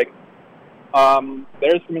feel like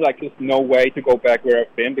there's for me like just no way to go back where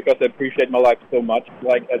I've been because I appreciate my life so much,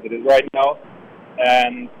 like as it is right now,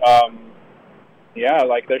 and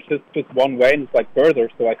like there's just one way, and it's like further.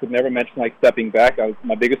 So I could never mention like stepping back.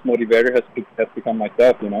 My biggest motivator has become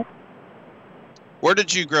myself. Where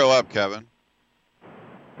did you grow up, Kevin?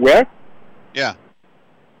 Where? Yeah.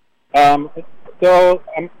 So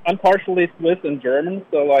I'm partially Swiss and German.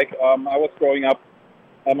 So like I was growing up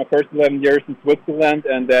my first 11 years in Switzerland,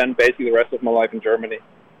 and then basically the rest of my life in Germany.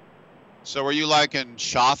 So were you like in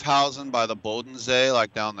Schaffhausen by the Bodensee,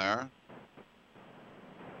 like down there?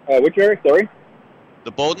 Which area? Sorry.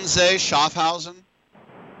 The Bodensee, Schaffhausen?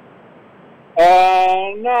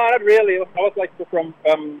 No, not really. I was like from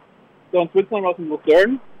so in Switzerland I was in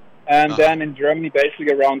Lucerne, and then in Germany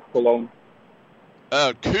basically around Cologne.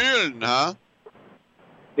 Köln, huh?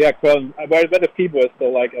 Yeah, Köln. Where the people is, so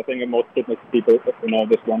like I think most fitness people know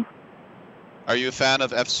this one. Are you a fan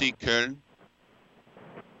of FC Köln?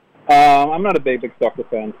 I'm not a big soccer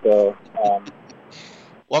fan, so.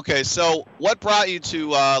 Okay, so what brought you to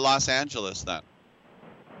Los Angeles then?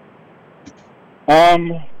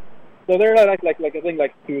 So there are like I think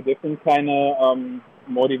like two different kind of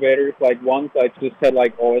motivators. Like once I just had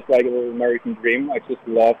like always like a little American dream. I just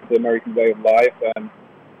loved the American way of life and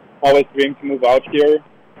always dreamed to move out here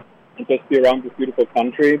and just be around this beautiful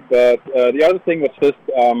country. But the other thing was just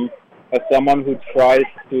as someone who tries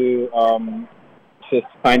to just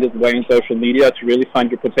find his way in social media to really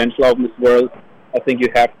find your potential out in this world, I think you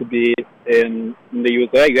have to be in the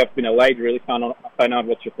USA. You have to be in LA to really find out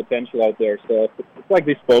what's your potential out there. So it's like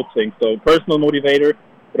these both things. So personal motivator,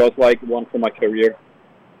 but also like one for my career.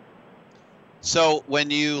 So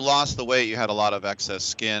when you lost the weight, you had a lot of excess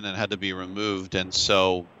skin and had to be removed. And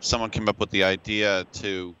so someone came up with the idea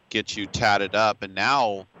to get you tatted up. And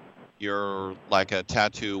now you're like a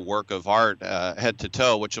tattoo work of art, head to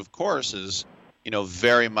toe, which of course is,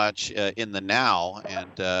 very much in the now.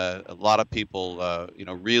 And a lot of people,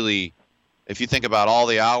 really, if you think about all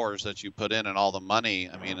the hours that you put in and all the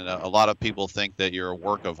money, I mean, a lot of people think that you're a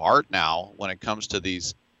work of art now when it comes to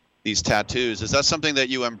these tattoos. Is that something that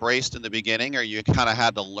you embraced in the beginning, or you kind of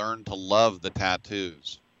had to learn to love the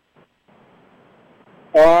tattoos?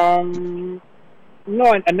 No,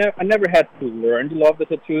 I never had to learn to love the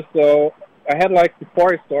tattoos. So I had like,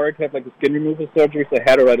 before I started to have like the skin removal surgeries, I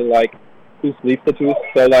had already like 2 sleeve tattoos.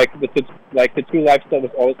 So like the tattoo lifestyle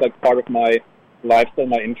was always like part of my lifestyle,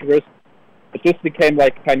 my interest. It just became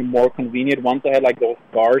like kind of more convenient once I had like those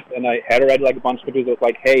scars and I had already like a bunch of tattoos. I was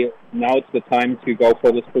like, hey, now it's the time to go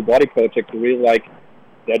for this full body project to really like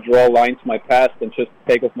draw a line to my past and just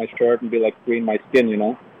take off my shirt and be like free in my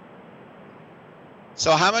skin,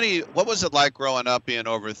 So what was it like growing up being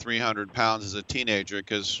over 300 pounds as a teenager?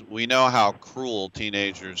 Because we know how cruel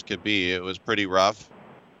teenagers could be. It was pretty rough.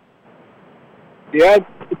 Yeah,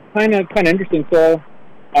 it's kind of interesting. So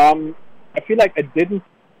I feel like it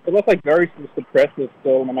was like very suppressive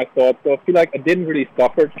still in my thoughts. So I feel like I didn't really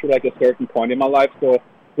suffer to like a certain point in my life. So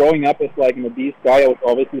growing up as like an obese guy, I was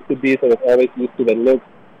always used to be, so I was always used to that look.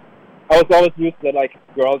 I was always used to that, like,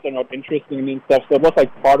 girls are not interested in me and stuff, so it was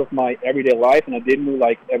like part of my everyday life, and I didn't do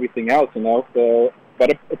like everything else, you know. So, but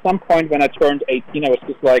at some point when I turned 18, I was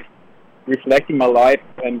just like reflecting my life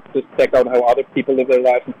and just checked out how other people live their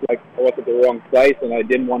lives, and like I was at the wrong place, and I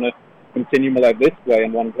didn't want to continue my life this way,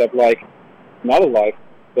 and wanted to have like another life.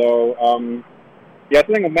 So, I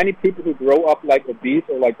think of many people who grow up like obese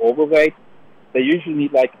or like overweight, they usually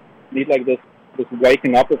need this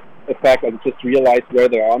waking up effect, and just realize where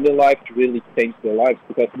they are in their life to really change their lives,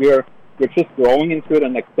 because we're just growing into it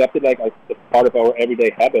and accept it like as part of our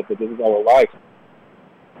everyday habit, that this is our life.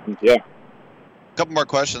 And a couple more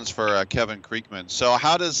questions for Kevin Creekman. So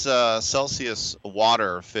how does Celsius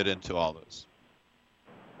water fit into all this?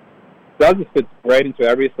 Celsius fits right into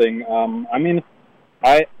everything. I mean,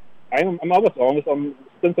 I'm always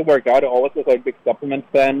since I worked out, I always was like a big supplement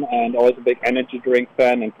fan and always a big energy drink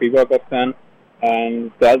fan and pre-workout fan.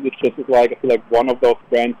 And Celsius just is like, I feel like one of those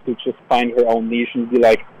brands who just find her own niche and be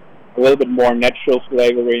like a little bit more natural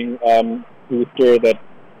flavoring booster that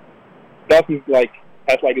doesn't like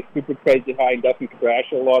has like a super crazy high and doesn't crash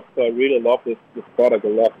a lot. So I really love this product a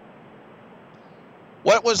lot.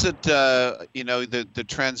 What was it, the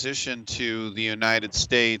transition to the United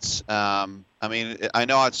States? I mean, I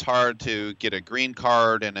know it's hard to get a green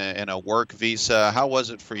card and a work visa. How was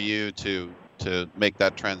it for you to make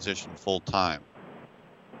that transition full time?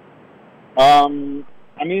 I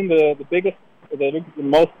mean, the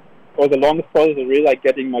longest process is really like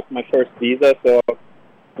getting my first visa. So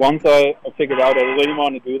once I figured out I really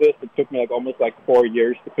want to do this, it took me like almost like 4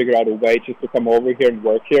 years to figure out a way just to come over here and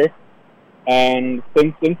work here. And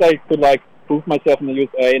since I could like prove myself in the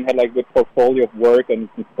USA and had like a good portfolio of work and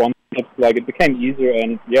sponsorships, like it became easier.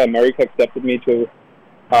 And America accepted me to,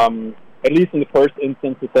 at least in the first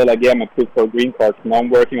instance, to say like, I'm approved for a green card. So now I'm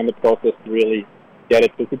working on the process to really get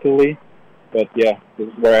it physically. But this is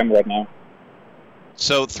where I am right now.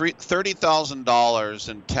 So $30,000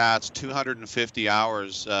 in tats, 250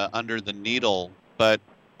 hours under the needle. But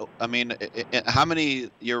I mean,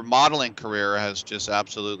 your modeling career has just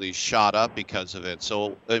absolutely shot up because of it.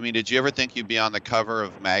 So, I mean, did you ever think you'd be on the cover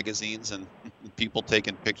of magazines and people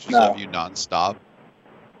taking pictures of you nonstop?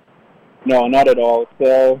 No, not at all.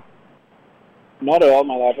 So, not at all in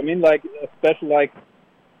my life. I mean, like, especially like,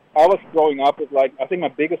 I was growing up with like, I think my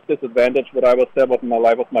biggest disadvantage, what I would say about my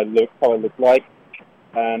life was my look, how I look like.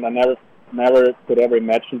 And I never could ever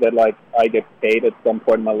imagine that like I get paid at some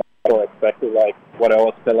point in my life, or exactly like what I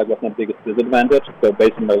always felt like was my biggest disadvantage, so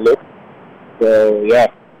based on my look. So I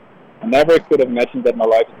never could have imagined that my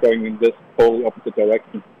life is going in this totally opposite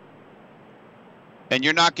direction. And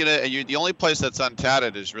you're the only place that's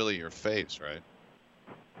untatted is really your face, right?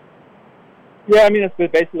 Yeah, I mean, it's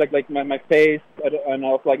basically like my face and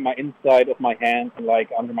also like my inside of my hands and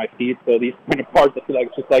like under my feet. So these kind of parts, I feel like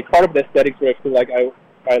it's just like part of the aesthetics where I feel like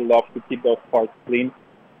I love to keep those parts clean.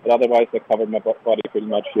 But otherwise, I covered my body pretty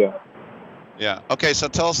much, Yeah. Okay, so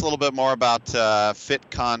tell us a little bit more about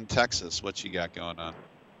FitCon Texas. What you got going on?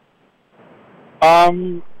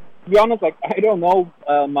 To be honest, like I don't know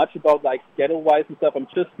much about like schedule-wise and stuff. I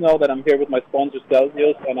just know that I'm here with my sponsor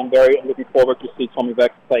Celsius, and I'm very looking forward to see Tommy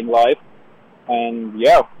Vex playing live. And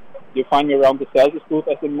you find me around the Celsius booth,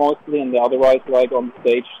 I think, mostly, and otherwise like on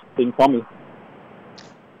stage seeing Tommy.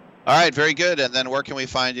 All right, very good. And then where can we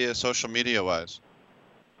find you social media-wise?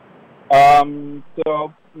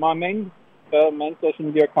 So my main social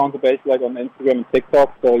media accounts are basically like on Instagram and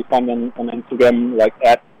TikTok. So you find me on Instagram like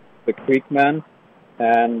at the Creekman,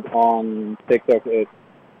 and on TikTok it's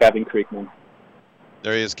Kevin Creekman.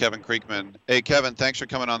 There he is, Kevin Creekman. Hey, Kevin, thanks for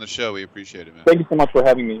coming on the show. We appreciate it, man. Thank you so much for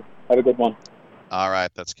having me. Have a good one. All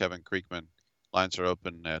right, that's Kevin Creekman. Lines are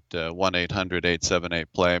open at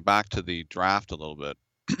 1-800-878-PLAY. Back to the draft a little bit.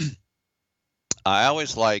 I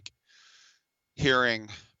always like hearing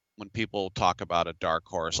when people talk about a dark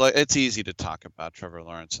horse. Like, it's easy to talk about Trevor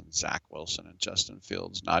Lawrence and Zach Wilson and Justin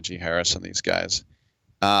Fields, Najee Harris, and these guys.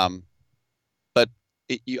 But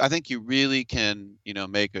I think you really can,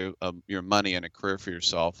 make your money and a career for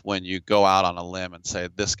yourself when you go out on a limb and say,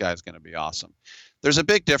 this guy's going to be awesome. There's a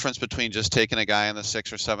big difference between just taking a guy in the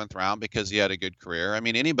 6th or 7th round because he had a good career. I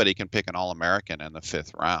mean, anybody can pick an All-American in the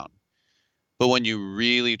 5th round. But when you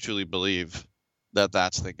really, truly believe that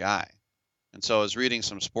that's the guy. And so I was reading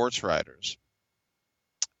some sports writers,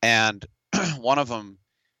 and one of them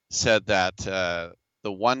said that the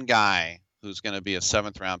one guy who's going to be a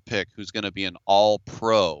 7th round pick, who's going to be an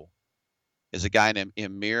all-pro, is a guy named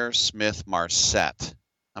Ihmir Smith-Marsette.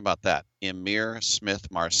 How about that? Ihmir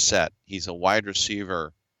Smith-Marsette. He's a wide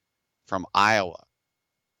receiver from Iowa.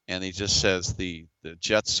 And he just says the the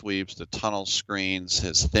jet sweeps, the tunnel screens,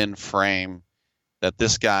 his thin frame, that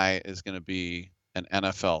this guy is going to be an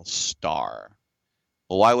NFL star.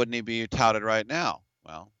 Well, why wouldn't he be touted right now?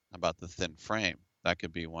 Well, how about the thin frame? That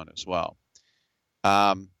could be one as well.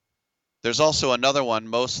 There's also another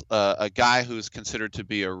one, a guy who's considered to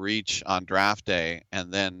be a reach on draft day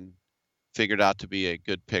and then figured out to be a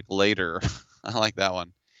good pick later. I like that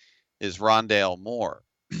one, is Rondale Moore.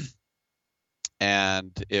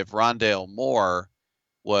 And if Rondale Moore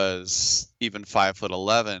was even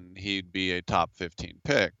 5'11", he'd be a top 15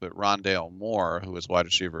 pick. But Rondale Moore, who was wide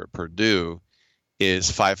receiver at Purdue,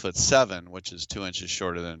 is 5'7", which is 2 inches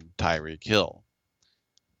shorter than Tyreek Hill.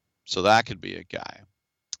 So that could be a guy.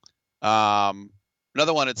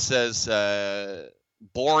 Another one, it says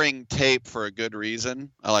boring tape for a good reason.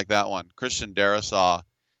 I like that one. Christian Darrisaw,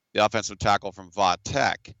 the offensive tackle from Va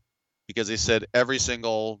Tech, because he said every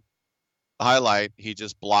single highlight, he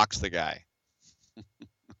just blocks the guy.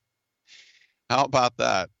 How about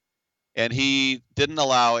that? And he didn't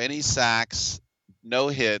allow any sacks, no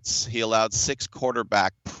hits. He allowed 6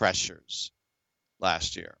 quarterback pressures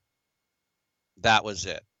last year. That was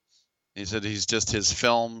it. He said his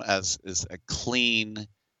film is as clean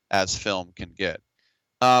as film can get.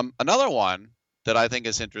 Another one that I think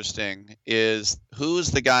is interesting is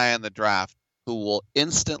who's the guy in the draft who will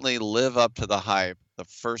instantly live up to the hype the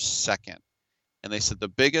first second. And they said the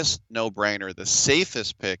biggest no-brainer, the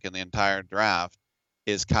safest pick in the entire draft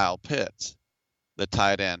is Kyle Pitts, the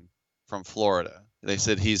tight end from Florida. They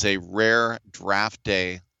said he's a rare draft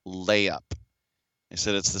day layup. They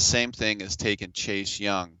said it's the same thing as taking Chase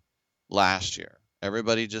Young last year.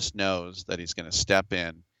 Everybody just knows that he's going to step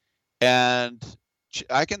in. And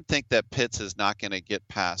I can think that Pitts is not going to get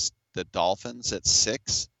past the Dolphins at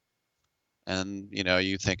 6. And,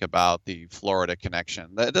 you think about the Florida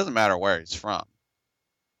connection. It doesn't matter where he's from.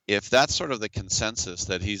 If that's sort of the consensus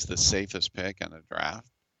that he's the safest pick in the draft.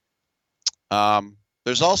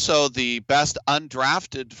 There's also the best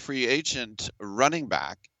undrafted free agent running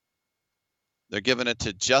back. They're giving it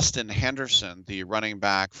to Justin Henderson, the running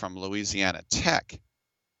back from Louisiana Tech.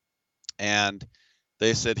 And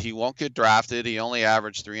they said he won't get drafted. He only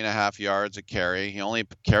averaged 3.5 yards a carry. He only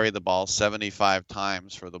carried the ball 75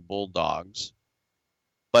 times for the Bulldogs.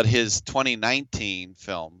 But his 2019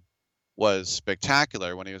 film was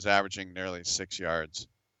spectacular when he was averaging nearly 6 yards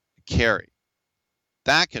a carry.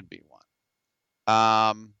 That could be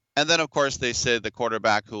one. And then, of course, they said the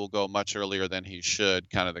quarterback who will go much earlier than he should,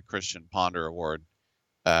 kind of the Christian Ponder Award,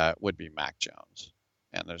 would be Mac Jones.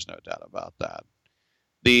 And there's no doubt about that.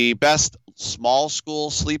 The best small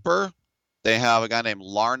school sleeper, they have a guy named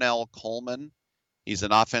Larnell Coleman. He's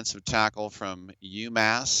an offensive tackle from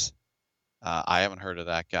UMass. I haven't heard of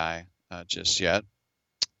that guy just yet.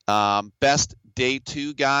 Best day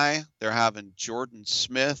 2 guy, they're having Jordan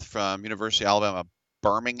Smith from University of Alabama,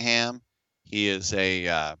 Birmingham. He is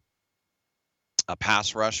a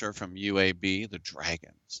pass rusher from UAB, the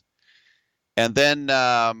Dragons. And then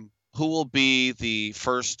who will be the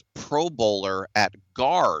first Pro Bowler at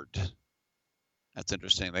guard? That's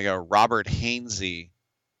interesting. They got Robert Hainsey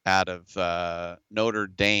out of Notre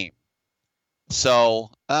Dame. So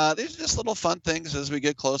these are just little fun things as we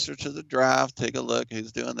get closer to the draft. Take a look.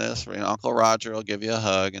 Who's doing this? Uncle Roger will give you a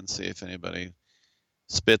hug and see if anybody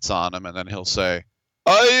spits on him, and then he'll say,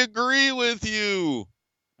 I agree with you.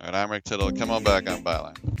 All right, I'm Rick Tittle. Come on back on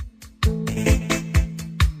Byline.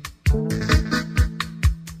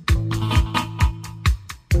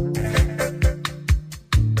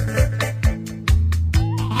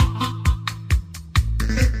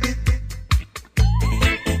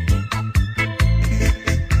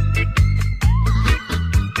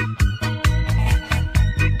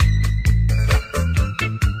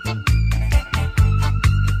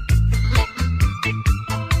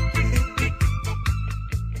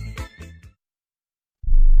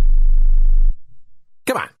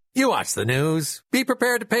 You watch the news. Be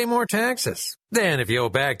prepared to pay more taxes. Then if you owe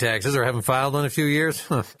back taxes or haven't filed in a few years,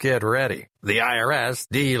 get ready. The IRS,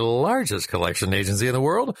 the largest collection agency in the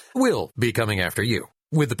world, will be coming after you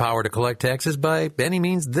with the power to collect taxes by any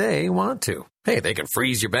means they want to. Hey, they can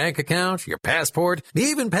freeze your bank account, your passport,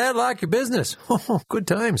 even padlock your business. Good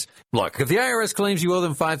times. Look, if the IRS claims you owe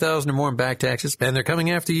them $5,000 or more in back taxes and they're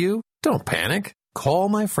coming after you, don't panic. Call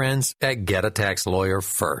my friends at Get a Tax Lawyer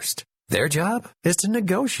first. Their job is to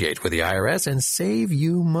negotiate with the IRS and save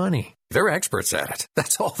you money. They're experts at it.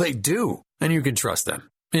 That's all they do. And you can trust them.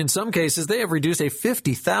 In some cases, they have reduced a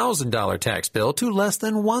 $50,000 tax bill to less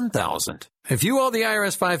than $1,000. If you owe the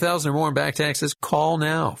IRS $5,000 or more in back taxes, call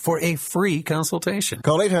now for a free consultation.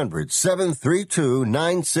 Call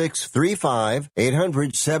 800-732-9635.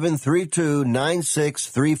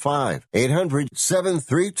 800-732-9635.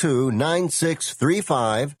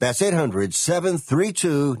 800-732-9635. That's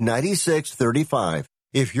 800-732-9635.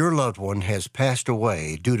 If your loved one has passed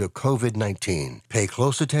away due to COVID-19, pay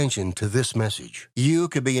close attention to this message. You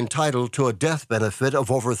could be entitled to a death benefit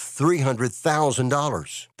of over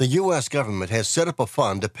 $300,000. The U.S. government has set up a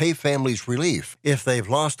fund to pay families relief if they've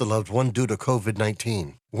lost a loved one due to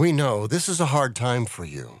COVID-19. We know this is a hard time for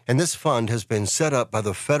you, and this fund has been set up by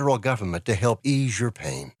the federal government to help ease your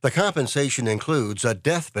pain. The compensation includes a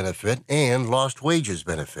death benefit and lost wages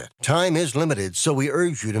benefit. Time is limited, so we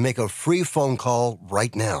urge you to make a free phone call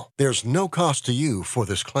right now. There's no cost to you for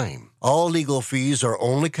this claim. All legal fees are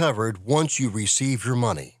only covered once you receive your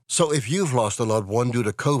money. So if you've lost a loved one due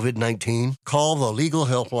to COVID-19, call the legal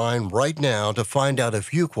helpline right now to find out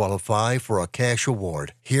if you qualify for a cash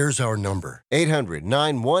award. Here's our number: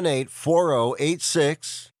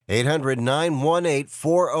 800-918-4086.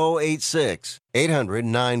 800-918-4086.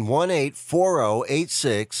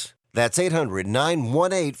 800-918-4086. That's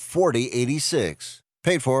 800-918-4086.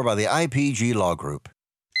 Paid for by the IPG Law Group.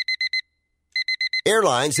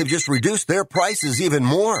 Airlines have just reduced their prices even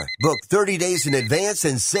more. Book 30 days in advance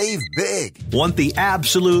and save big. Want the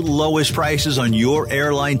absolute lowest prices on your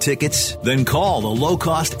airline tickets? Then call the Low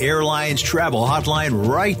Cost Airlines Travel Hotline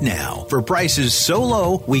right now for prices so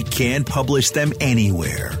low we can't publish them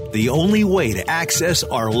anywhere. The only way to access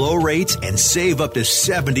our low rates and save up to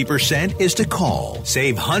 70% is to call.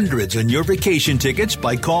 Save hundreds on your vacation tickets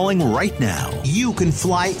by calling right now. You can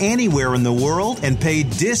fly anywhere in the world and pay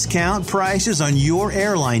discount prices on your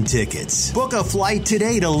airline tickets. Book a flight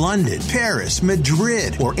today to London, Paris,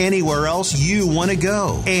 Madrid, or anywhere else you want to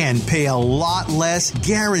go and pay a lot less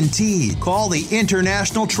guaranteed. Call the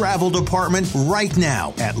International Travel Department right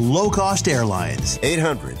now at Low Cost Airlines.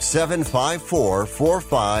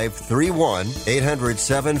 800-754-4531.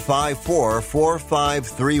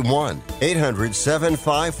 800-754-4531.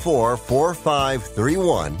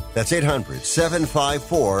 800-754-4531. That's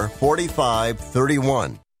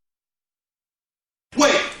 800-754-4531.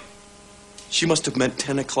 Wait! She must have meant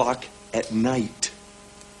 10 o'clock at night.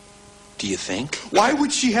 Do you think? Why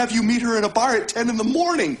would she have you meet her at a bar at 10 in the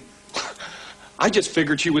morning? I just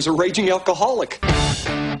figured she was a raging alcoholic.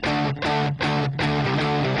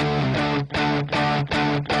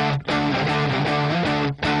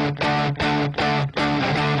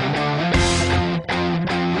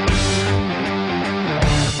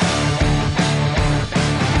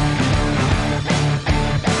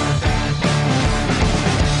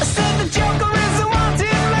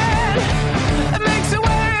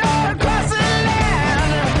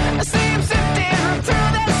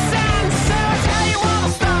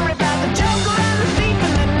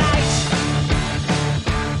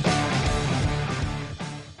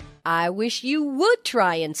 I wish you would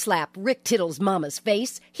try and slap Rick Tittle's mama's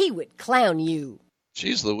face. He would clown you.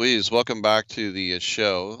 Jeez Louise, welcome back to the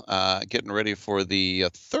show. Getting ready for the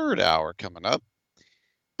third hour coming up.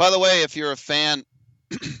 By the way, if you're a fan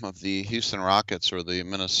of the Houston Rockets or the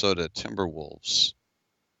Minnesota Timberwolves,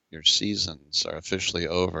 your seasons are officially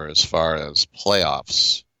over as far as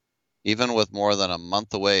playoffs. Even with more than a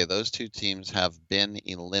month away, those two teams have been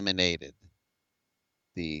eliminated.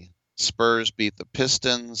 The Spurs beat the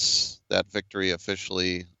Pistons. That victory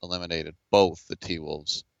officially eliminated both the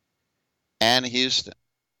T-Wolves and Houston.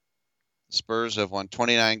 The Spurs have won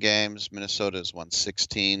 29 games. Minnesota has won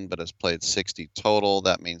 16, but has played 60 total.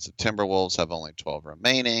 That means the Timberwolves have only 12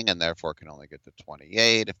 remaining and therefore can only get to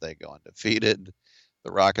 28 if they go undefeated.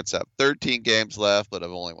 The Rockets have 13 games left, but have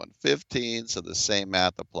only won 15, so the same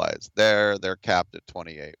math applies there. They're capped at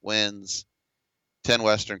 28 wins. 10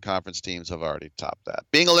 Western Conference teams have already topped that.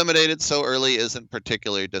 Being eliminated so early isn't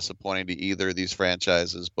particularly disappointing to either of these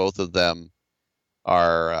franchises. Both of them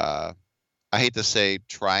are, I hate to say,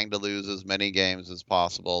 trying to lose as many games as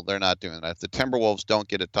possible. They're not doing that. If the Timberwolves don't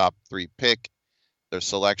get a top 3 pick, their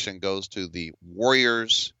selection goes to the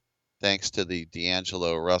Warriors, thanks to the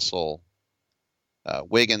D'Angelo Russell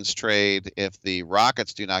Wiggins trade. If the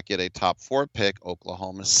Rockets do not get a top 4 pick,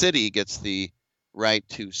 Oklahoma City gets the right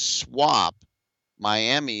to swap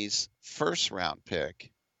Miami's first round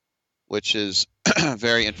pick, which is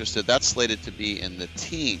very interesting. That's slated to be in the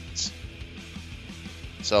teens.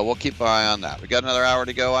 So we'll keep an eye on that. We got another hour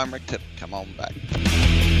to go. I'm Rick Tittle. Come on back.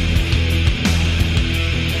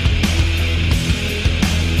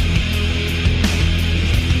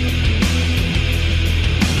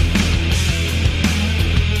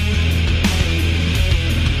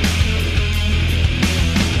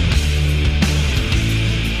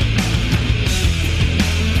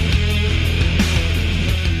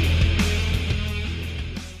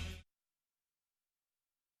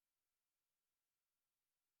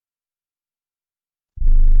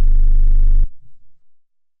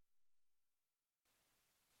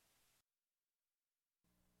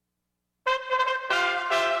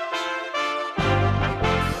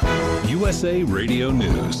 USA Radio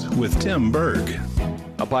News with Tim Berg.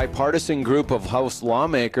 A bipartisan group of House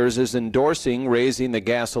lawmakers is endorsing raising the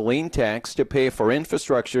gasoline tax to pay for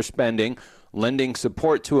infrastructure spending, lending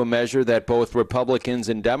support to a measure that both Republicans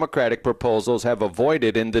and Democratic proposals have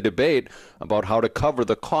avoided in the debate about how to cover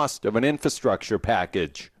the cost of an infrastructure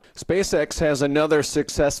package. SpaceX has another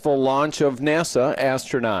successful launch of NASA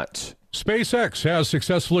astronauts. SpaceX has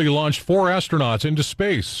successfully launched 4 astronauts into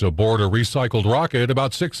space aboard a recycled rocket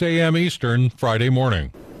about 6 a.m. Eastern Friday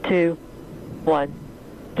morning. 2, 1,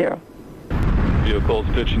 0. Vehicles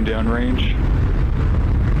pitching downrange.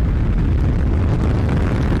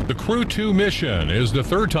 The Crew 2 mission is the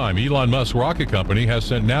 3rd time Elon Musk's rocket company has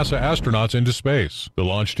sent NASA astronauts into space. The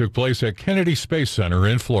launch took place at Kennedy Space Center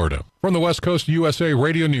in Florida. From the West Coast USA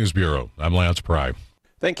Radio News Bureau, I'm Lance Pry.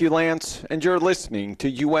 Thank you, Lance, and you're listening to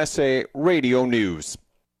USA Radio News.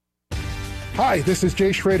 Hi, this is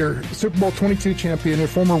Jay Schrader, Super Bowl 22 champion and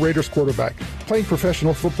former Raiders quarterback. Playing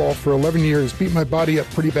professional football for 11 years beat my body up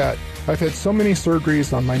pretty bad. I've had so many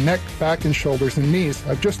surgeries on my neck, back, and shoulders and knees,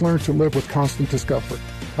 I've just learned to live with constant discomfort.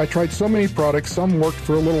 I tried so many products, some worked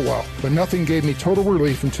for a little while, but nothing gave me total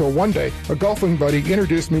relief until one day, a golfing buddy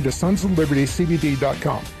introduced me to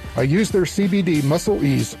SonsOfLibertyCBD.com. I used their CBD Muscle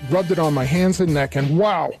Ease, rubbed it on my hands and neck, and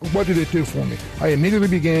wow, what did it do for me? I immediately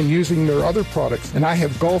began using their other products, and I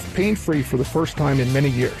have golfed pain-free for the first time in many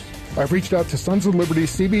years. I've reached out to Sons of Liberty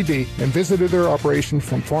CBD and visited their operation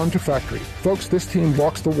from farm to factory. Folks, this team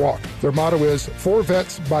walks the walk. Their motto is, for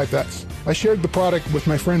vets, by vets. I shared the product with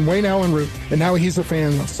my friend Wayne Allen Root, and now he's a fan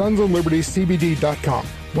of SonsOfLibertyCBD.com.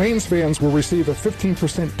 Wayne's fans will receive a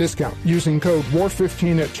 15% discount using code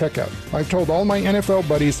WAR15 at checkout. I've told all my NFL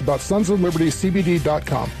buddies about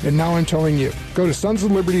SonsOfLibertyCBD.com, and now I'm telling you. Go to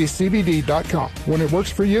SonsOfLibertyCBD.com. When it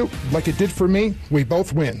works for you, like it did for me, we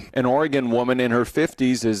both win. An Oregon woman in her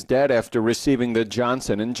 50s is dead after receiving the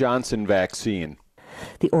Johnson & Johnson vaccine.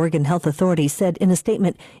 The Oregon Health Authority said in a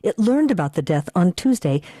statement it learned about the death on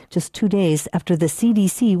Tuesday, just 2 days after the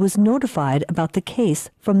CDC was notified about the case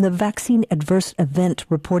from the Vaccine Adverse Event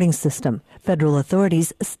Reporting System. Federal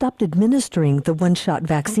authorities stopped administering the one-shot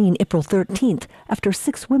vaccine April 13th after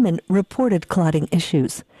 6 women reported clotting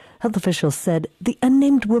issues. Health officials said the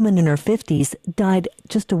unnamed woman in her 50s died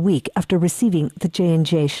just a week after receiving the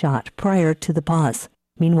J&J shot prior to the pause.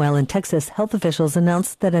 Meanwhile, in Texas, health officials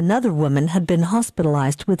announced that another woman had been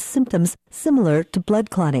hospitalized with symptoms similar to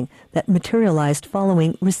blood clotting that materialized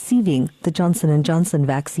following receiving the Johnson & Johnson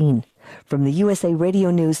vaccine. From the USA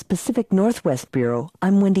Radio News Pacific Northwest Bureau,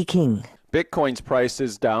 I'm Wendy King. Bitcoin's price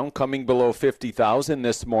is down, coming below 50,000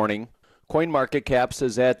 this morning. CoinMarketCap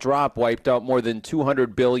says that drop wiped out more than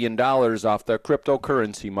 $200 billion off the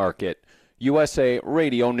cryptocurrency market. USA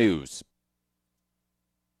Radio News.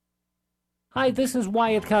 Hi, this is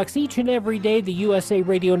Wyatt Cox. Each and every day, the USA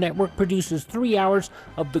Radio Network produces 3 hours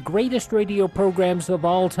of the greatest radio programs of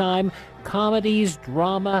all time. Comedies,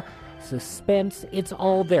 drama, suspense, it's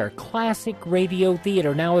all there. Classic radio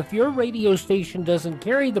theater. Now, if your radio station doesn't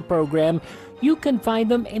carry the program, you can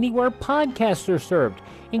find them anywhere podcasts are served,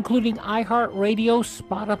 including iHeartRadio,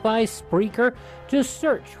 Spotify, Spreaker. Just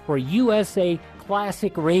search for USA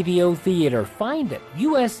Classic Radio Theater. Find it.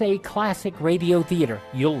 USA Classic Radio Theater.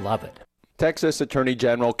 You'll love it. Texas Attorney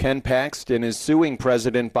General Ken Paxton is suing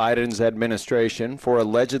President Biden's administration for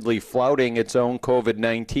allegedly flouting its own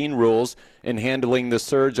COVID-19 rules in handling the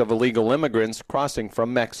surge of illegal immigrants crossing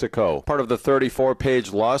from Mexico. Part of the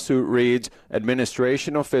 34-page lawsuit reads,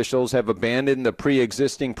 administration officials have abandoned the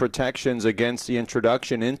pre-existing protections against the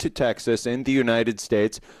introduction into Texas and the United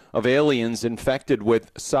States of aliens infected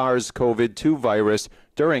with SARS-CoV-2 virus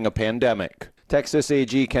during a pandemic. Texas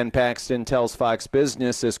AG Ken Paxton tells Fox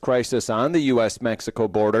Business this crisis on the U.S.-Mexico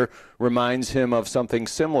border reminds him of something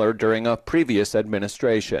similar during a previous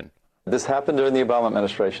administration. This happened during the Obama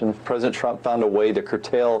administration. President Trump found a way to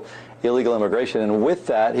curtail illegal immigration, and with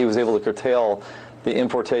that, he was able to curtail the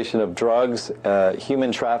importation of drugs,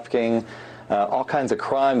 human trafficking, all kinds of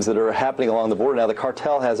crimes that are happening along the border. Now, the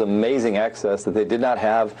cartel has amazing access that they did not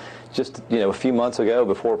have just a few months ago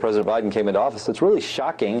before President Biden came into office. It's really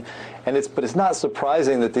shocking, but it's not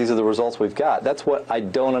surprising that these are the results we've got. That's what I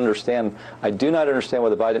don't understand. I do not understand why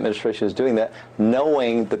the Biden administration is doing that,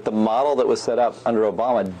 knowing that the model that was set up under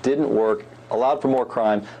Obama didn't work, allowed for more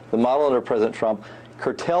crime. The model under President Trump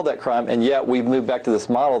curtailed that crime, and yet we've moved back to this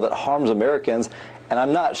model that harms Americans, and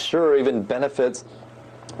I'm not sure even benefits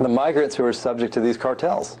the migrants who are subject to these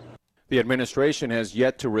cartels. The administration has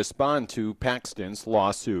yet to respond to Paxton's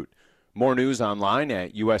lawsuit. More news online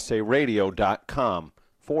at usaradio.com.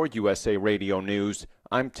 For USA Radio News,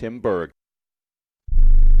 I'm Tim Berg.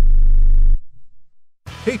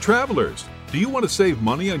 Hey travelers, do you want to save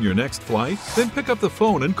money on your next flight? Then pick up the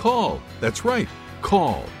phone and call. That's right,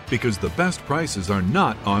 call, because the best prices are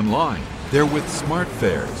not online. They're with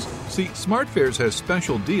SmartFares. See, SmartFares has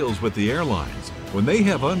special deals with the airlines. When they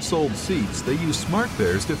have unsold seats, they use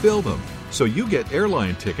SmartFares to fill them. So you get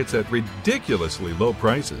airline tickets at ridiculously low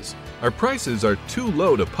prices. Our prices are too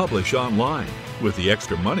low to publish online. With the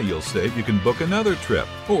extra money you'll save, you can book another trip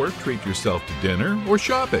or treat yourself to dinner or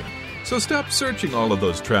shopping. So stop searching all of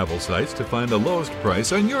those travel sites to find the lowest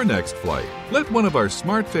price on your next flight. Let one of our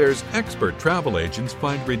SmartFares expert travel agents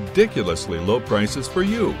find ridiculously low prices for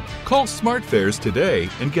you. Call SmartFares today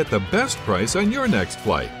and get the best price on your next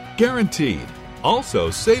flight. Guaranteed. Also,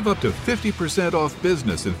 save up to 50% off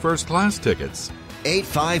business and first class tickets.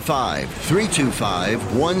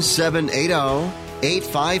 855-325-1780.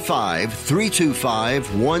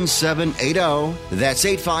 855-325-1780. That's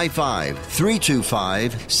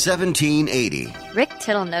 855-325-1780. Rick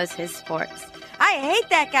Tittle knows his sports. I hate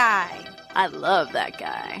that guy. I love that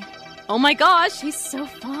guy. Oh my gosh, he's so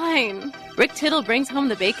fine. Rick Tittle brings home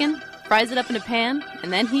the bacon, fries it up in a pan,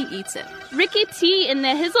 and then he eats it. Ricky T in the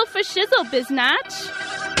hizzle for shizzle, biznatch.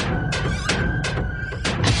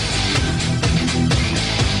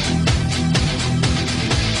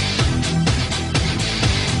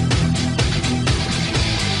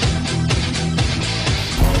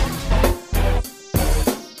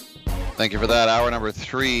 Thank you for that. Hour number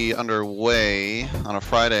 3 underway on a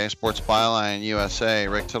Friday. Sports Byline USA.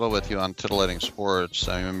 Rick Tittle with you on Titillating Sports.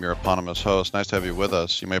 I'm your eponymous host. Nice to have you with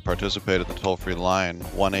us. You may participate at the toll-free line,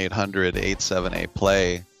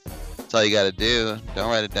 1-800-878-PLAY. That's all you got to do.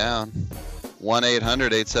 Don't write it down.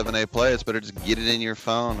 1-800-878-PLAY. It's better just get it in your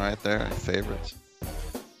phone right there. Favorites.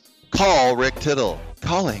 Call Rick Tittle.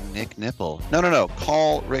 Calling Nick Nipple. No.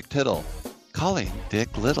 Call Rick Tittle. Calling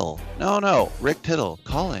Dick Little. No. Rick Tittle.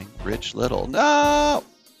 Calling Rich Little. No!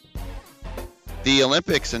 The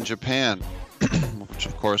Olympics in Japan, which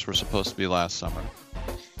of course were supposed to be last summer.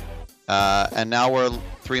 And now we're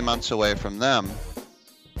 3 months away from them.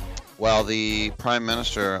 Well, the Prime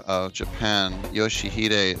Minister of Japan,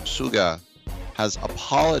 Yoshihide Suga, has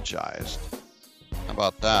apologized. How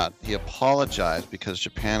about that? He apologized because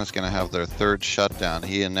Japan is going to have their third shutdown.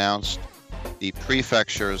 He announced the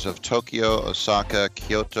prefectures of Tokyo, Osaka,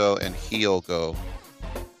 Kyoto, and Hyogo,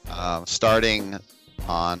 starting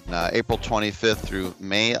on April 25th through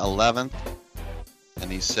May 11th.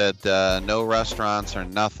 And he said no restaurants or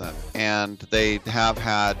nothing. And they have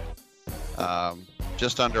had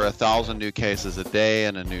just under 1,000 new cases a day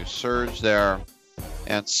and a new surge there.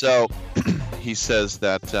 And so he says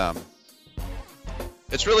that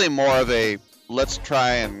it's really more of a let's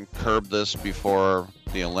try and curb this before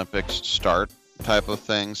the Olympics start type of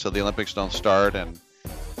thing, so the Olympics don't start and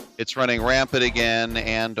it's running rampant again,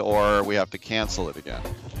 and or we have to cancel it again,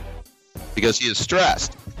 because he is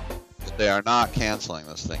stressed that they are not canceling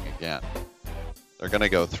this thing again. They're going to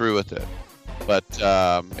go through with it, but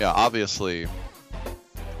obviously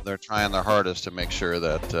they're trying their hardest to make sure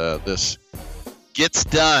that this gets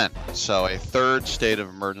done. So a third state of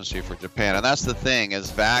emergency for Japan, and that's the thing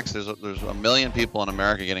is there's 1 million people in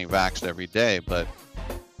America getting vaxxed every day, but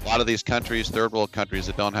a lot of these countries, third world countries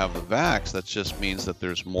that don't have the vax, that just means that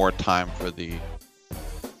there's more time for the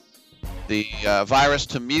virus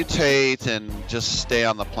to mutate and just stay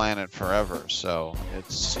on the planet forever. So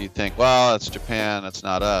you think, well, it's Japan, it's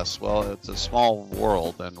not us. Well, it's a small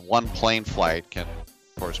world, and one plane flight can,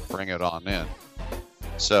 of course, bring it on in.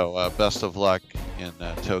 So best of luck in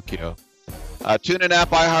Tokyo. TuneIn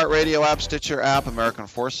app, iHeartRadio app, Stitcher app, American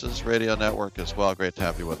Forces Radio Network as well. Great to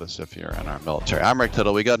have you with us if you're in our military. I'm Rick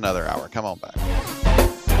Tittle. We got another hour. Come on back.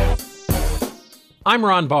 I'm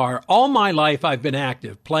Ron Barr. All my life I've been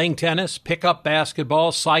active, playing tennis, pickup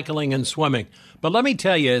basketball, cycling, and swimming. But let me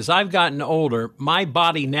tell you, as I've gotten older, my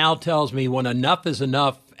body now tells me when enough is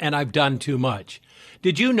enough and I've done too much.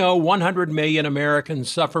 Did you know 100 million Americans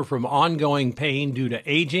suffer from ongoing pain due to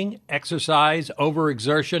aging, exercise,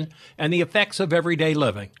 overexertion, and the effects of everyday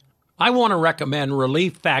living? I want to recommend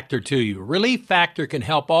Relief Factor to you. Relief Factor can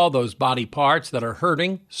help all those body parts that are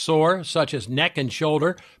hurting, sore, such as neck and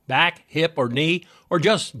shoulder, back, hip, or knee, or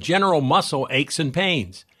just general muscle aches and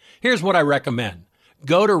pains. Here's what I recommend.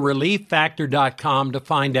 Go to ReliefFactor.com to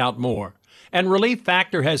find out more. And Relief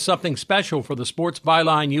Factor has something special for the Sports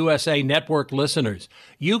Byline USA Network listeners.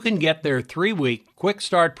 You can get their 3-week quick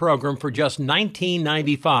start program for just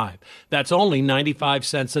 $19.95. That's only 95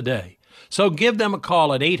 cents a day. So give them a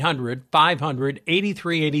call at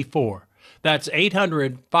 800-500-8384. That's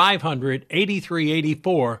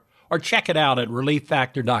 800-500-8384, or check it out at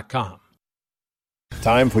ReliefFactor.com.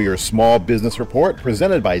 Time for your Small Business Report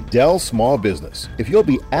presented by Dell Small Business. If you'll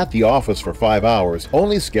be at the office for 5 hours,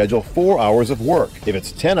 only schedule 4 hours of work. If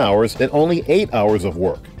it's 10 hours, then only 8 hours of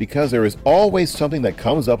work, because there is always something that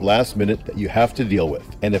comes up last minute that you have to deal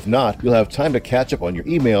with. And if not, you'll have time to catch up on your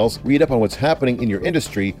emails, read up on what's happening in your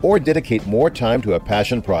industry, or dedicate more time to a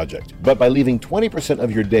passion project. But by leaving 20%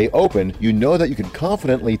 of your day open, you know that you can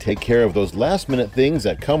confidently take care of those last minute things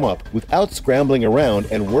that come up without scrambling around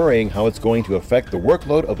and worrying how it's going to affect the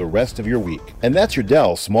workload of the rest of your week. And that's your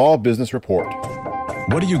Dell Small Business Report.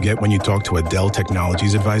 What do you get when you talk to a Dell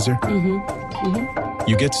Technologies advisor?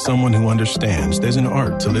 You get someone who understands there's an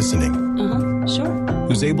art to listening. Sure.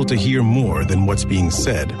 Who's able to hear more than what's being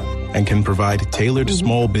said and can provide tailored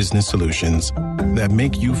small business solutions that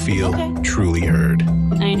make you feel truly heard.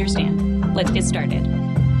 I understand. Let's get started.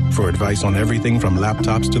 For advice on everything from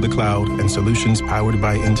laptops to the cloud and solutions powered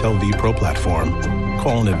by Intel vPro platform,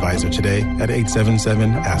 call an advisor today at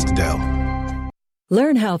 877-ASK-DELL.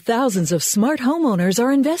 Learn how thousands of smart homeowners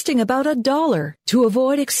are investing about $1 to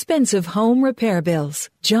avoid expensive home repair bills.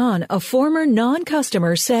 John, a former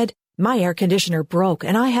non-customer, said, "My air conditioner broke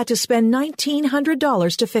and I had to spend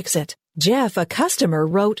 $1,900 to fix it." Jeff, a customer,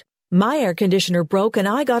 wrote, "My air conditioner broke and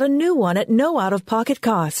I got a new one at no out-of-pocket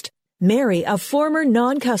cost." Mary, a former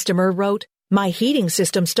non-customer, wrote, "My heating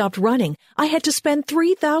system stopped running. I had to spend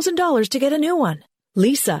 $3,000 to get a new one."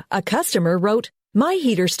 Lisa, a customer, wrote, "My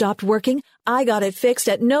heater stopped working. I got it fixed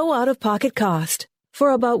at no out-of-pocket cost."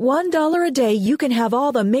 For about $1 a day, you can have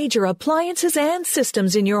all the major appliances and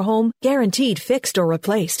systems in your home guaranteed fixed or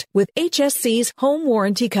replaced with HSC's home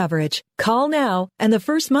warranty coverage. Call now, and the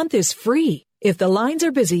first month is free. If the lines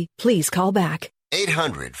are busy, please call back.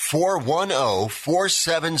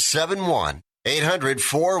 800-410-4771.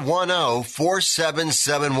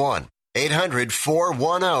 800-410-4771.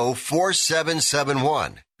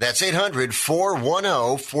 800-410-4771. That's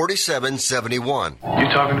 800-410-4771. You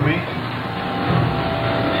talking to me?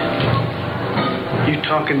 You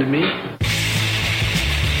talking to me?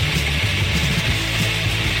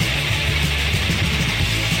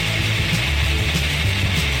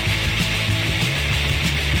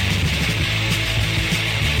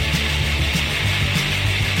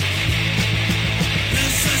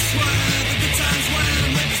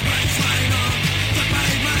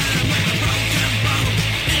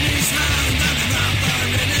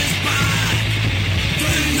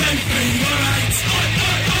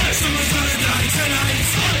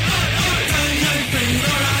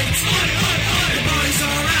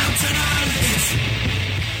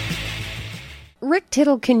 Rick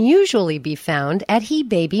Tittle can usually be found at He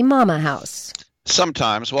Baby Mama House.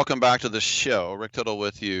 Sometimes. Welcome back to the show. Rick Tittle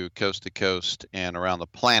with you coast to coast and around the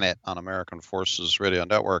planet on American Forces Radio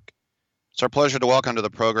Network. It's our pleasure to welcome to the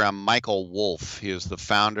program Michael Wolff. He is the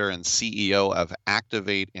founder and CEO of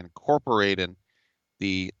Activate Incorporated,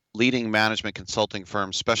 the leading management consulting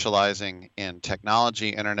firm specializing in technology,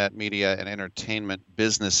 internet, media, and entertainment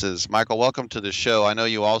businesses. Michael, welcome to the show. I know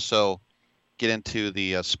you also get into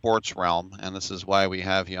the sports realm, and this is why we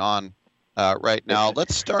have you on right now.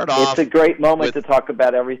 Let's start off. It's a great moment to talk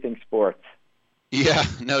about everything sports. Yeah,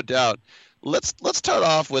 no doubt. Let's start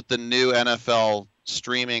off with the new NFL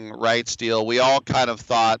streaming rights deal. We all kind of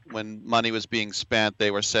thought when money was being spent,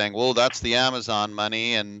 they were saying, "Well, that's the Amazon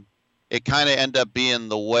money," and it kind of ended up being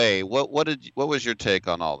the way. What was your take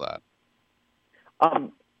on all that? I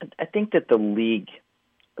think that the league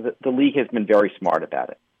has been very smart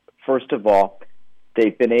about it. First of all,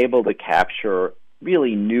 they've been able to capture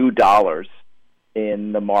really new dollars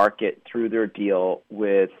in the market through their deal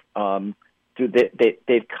with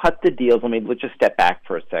they've cut the deals. Let's just step back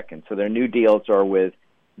for a second. So their new deals are with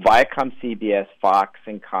Viacom, CBS, Fox,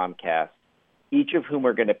 and Comcast, each of whom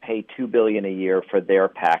are going to pay $2 billion a year for their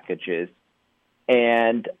packages.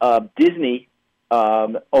 And Disney,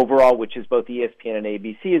 overall, which is both ESPN and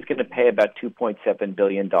ABC, is going to pay about $2.7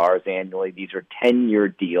 billion annually. These are 10-year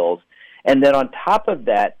deals. And then on top of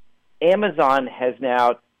that, Amazon has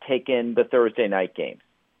now taken the Thursday night games,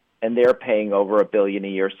 and they're paying over $1 billion a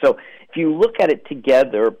year. So if you look at it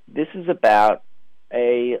together, this is about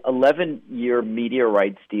a 11-year media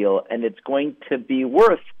rights deal, and it's going to be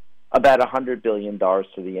worth about $100 billion to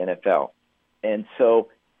the NFL. And so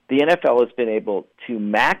the NFL has been able to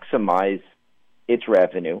maximize its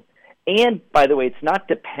revenue. And, by the way, it's not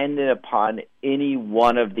dependent upon any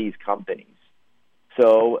one of these companies.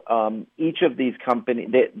 So each of these companies,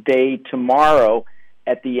 they tomorrow,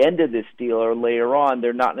 at the end of this deal or later on,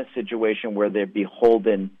 they're not in a situation where they're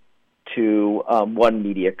beholden to one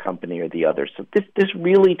media company or the other. So this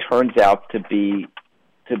really turns out to be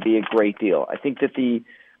a great deal. I think that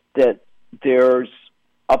there's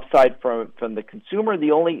upside from the consumer.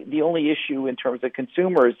 The only issue in terms of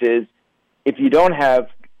consumers is if you don't have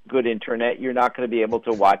good internet, you're not going to be able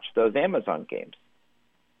to watch those Amazon games.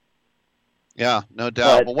 Yeah, no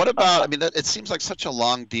doubt. But what about, I mean, it seems like such a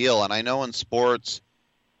long deal, and I know in sports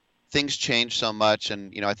things change so much,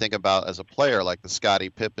 and, I think about as a player like the Scottie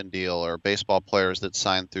Pippen deal or baseball players that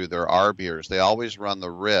sign through their RBers, they always run the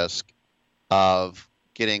risk of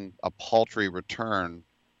getting a paltry return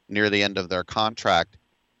near the end of their contract.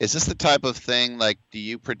 Is this the type of thing, like, do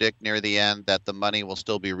you predict near the end that the money will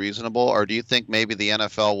still be reasonable, or do you think maybe the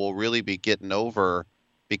NFL will really be getting over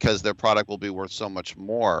because their product will be worth so much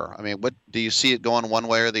more? I mean, what do you see it going one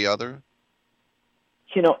way or the other?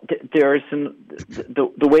 There are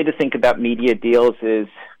the way to think about media deals is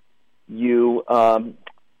you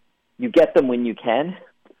get them when you can,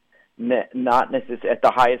 not necessarily at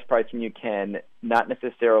the highest price when you can, not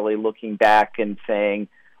necessarily looking back and saying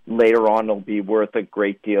later on it'll be worth a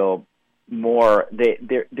great deal more.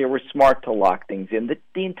 They were smart to lock things in.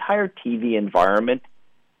 The entire TV environment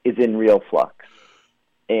is in real flux.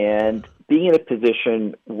 And being in a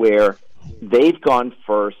position where they've gone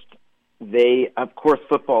first, of course,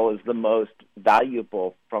 football is the most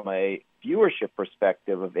valuable from a viewership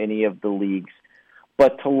perspective of any of the leagues.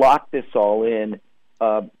 But to lock this all in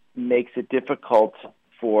makes it difficult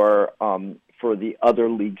for the other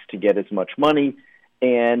leagues to get as much money.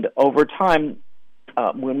 And over time,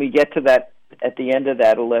 when we get to that, at the end of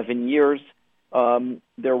that 11 years,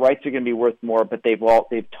 their rights are going to be worth more, but they've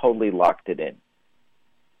totally locked it in.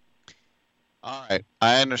 All right.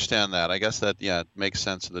 I understand that. I guess that, it makes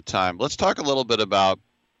sense at the time. Let's talk a little bit about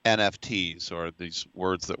NFTs, or these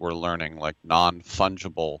words that we're learning, like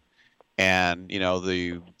non-fungible, and,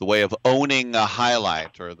 the way of owning a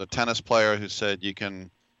highlight, or the tennis player who said you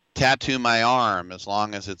can tattoo my arm as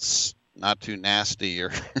long as it's not too nasty,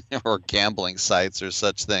 or gambling sites or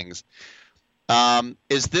such things.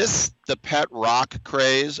 Is this the pet rock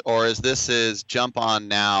craze, or is this jump on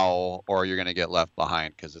now or you're going to get left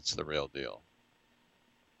behind because it's the real deal?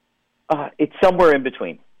 It's somewhere in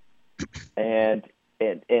between, and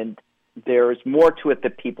there's more to it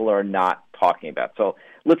that people are not talking about. So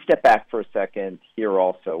let's step back for a second here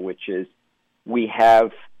also, which is we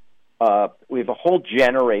have a whole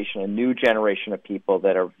generation, a new generation of people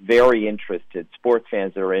that are very interested, sports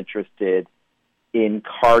fans that are interested in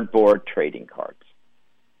cardboard trading cards.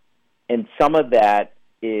 And some of that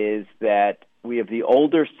is that we have the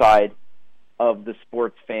older side of the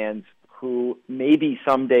sports fans who maybe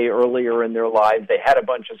someday earlier in their lives they had a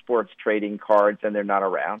bunch of sports trading cards and they're not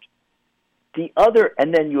around.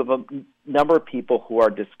 And then you have a number of people who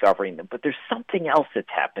are discovering them. But there's something else that's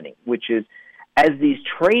happening, which is as these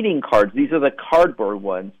trading cards, these are the cardboard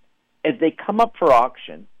ones, as they come up for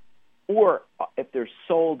auction, or if they're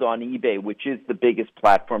sold on eBay, which is the biggest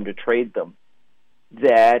platform to trade them,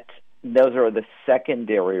 that those are the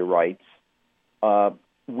secondary rights, and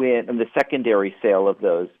the secondary sale of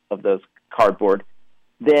those cardboard,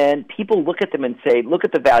 then people look at them and say, look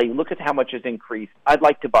at the value, look at how much has increased. I'd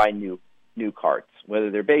like to buy new cards, whether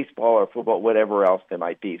they're baseball or football, whatever else they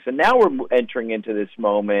might be. So now we're entering into this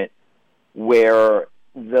moment where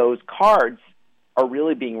those cards are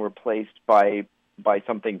really being replaced by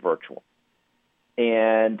something virtual.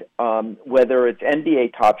 And whether it's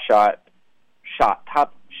NBA Top Shot,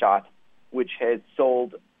 which has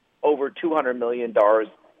sold over $200 million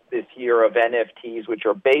this year of NFTs, which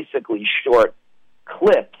are basically short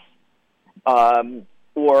clips,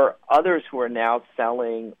 or others who are now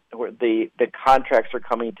selling, where the contracts are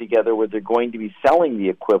coming together where they're going to be selling the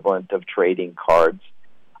equivalent of trading cards.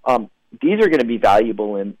 These are going to be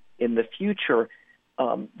valuable in the future.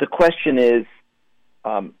 The question is,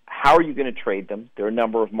 how are you going to trade them? There are a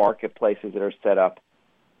number of marketplaces that are set up.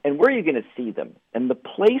 And where are you going to see them? And the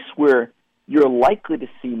place where you're likely to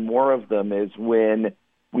see more of them is when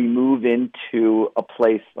we move into a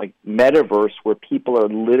place like Metaverse, where people are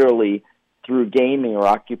literally, through gaming, or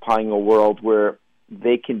occupying a world where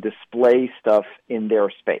they can display stuff in their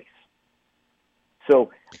space.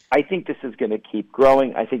 So I think this is going to keep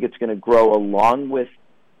growing. I think it's going to grow along with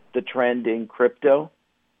the trend in crypto.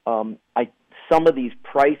 Some of these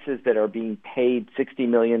prices that are being paid, $60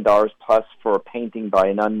 million plus for a painting by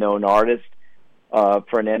an unknown artist,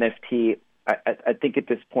 for an NFT, I think at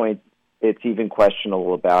this point it's even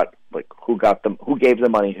questionable about who gave the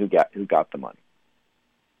money, who got the money.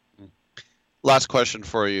 Last question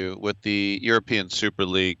for you. With the European Super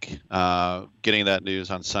League getting that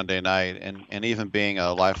news on Sunday night, and even being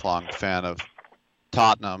a lifelong fan of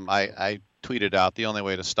Tottenham, I tweeted out the only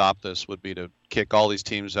way to stop this would be to kick all these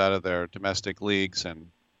teams out of their domestic leagues and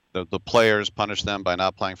the players, punish them by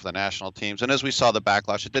not playing for the national teams. And as we saw the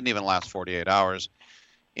backlash, it didn't even last 48 hours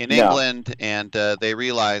in England, and they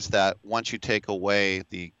realized that once you take away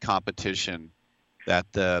the competition, that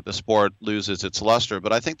the sport loses its luster.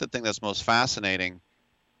 But I think the thing that's most fascinating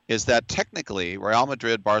is that technically Real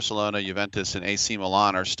Madrid, Barcelona, Juventus, and AC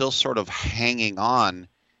Milan are still sort of hanging on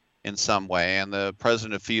in some way. And the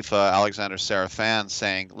president of FIFA, Alexander Serafin,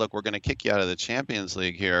 saying, look, we're going to kick you out of the Champions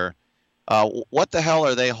League here. What the hell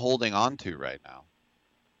are they holding on to right now?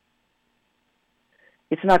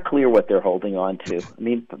 It's not clear what they're holding on to. I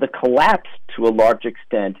mean, the collapse to a large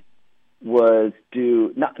extent was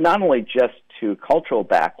due not only just to cultural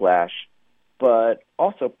backlash, but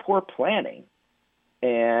also poor planning.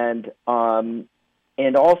 And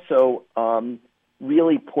also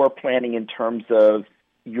really poor planning in terms of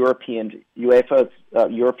UEFA's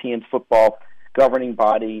European football governing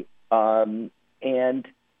body, and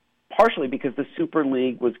partially because the Super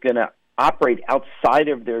League was going to operate outside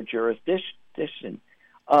of their jurisdiction.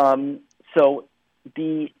 So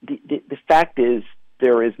the fact is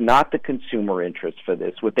there is not the consumer interest for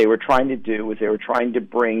this. What they were trying to do was they were trying to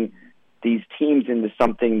bring these teams into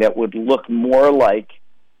something that would look more like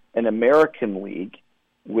an American league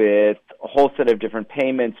with a whole set of different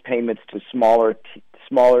payments to smaller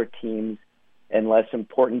teams and less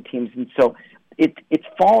important teams. And so it's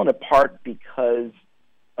fallen apart because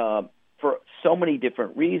for so many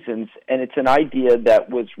different reasons, and it's an idea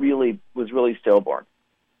that was really stillborn.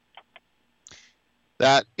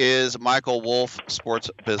 That is Michael Wolf,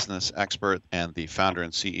 sports business expert and the founder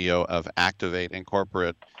and CEO of Activate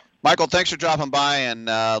Incorporate. Michael, thanks for dropping by and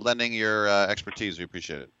lending your expertise. We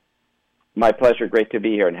appreciate it. My pleasure. Great to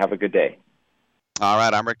be here, and have a good day. All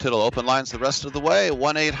right, I'm Rick Tittle. Open lines the rest of the way,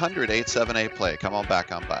 1-800-878-PLAY. Come on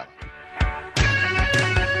back on Byline.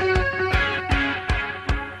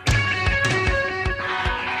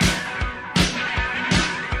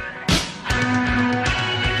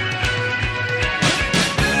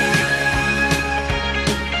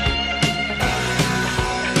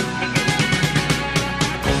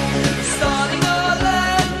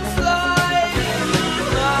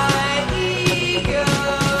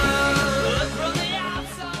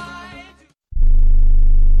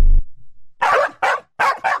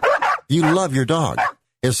 You love your dog.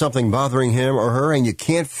 Is something bothering him or her and you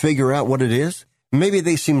can't figure out what it is? Maybe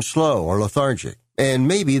they seem slow or lethargic, and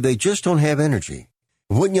maybe they just don't have energy.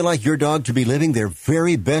 Wouldn't you like your dog to be living their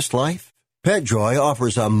very best life? PetJoy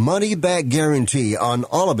offers a money-back guarantee on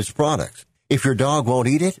all of its products. If your dog won't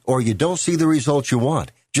eat it or you don't see the results you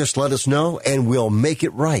want, just let us know and we'll make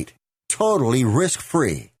it right. Totally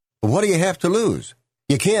risk-free. What do you have to lose?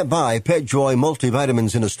 You can't buy PetJoy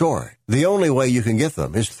multivitamins in a store. The only way you can get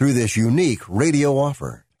them is through this unique radio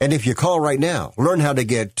offer. And if you call right now, learn how to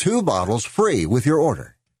get 2 bottles free with your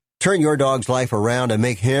order. Turn your dog's life around and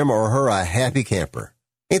make him or her a happy camper.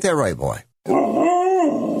 Ain't that right, boy?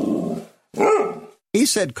 He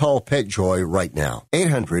said call PetJoy right now.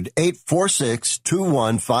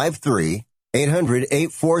 800-846-2153.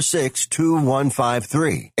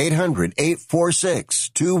 800-846-2153.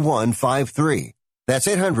 800-846-2153. That's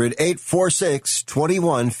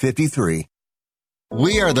 800-846-2153.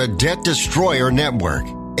 We are the Debt Destroyer Network.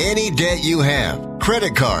 Any debt you have,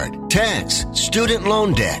 credit card, tax, student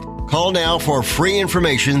loan debt, call now for free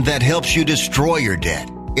information that helps you destroy your debt.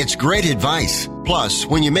 It's great advice. Plus,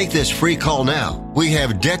 when you make this free call now, we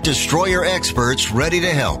have Debt Destroyer experts ready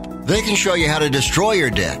to help. They can show you how to destroy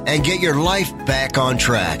your debt and get your life back on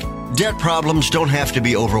track. Debt problems don't have to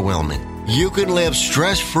be overwhelming. You can live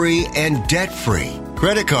stress-free and debt-free.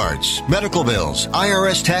 Credit cards, medical bills,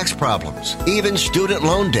 IRS tax problems, even student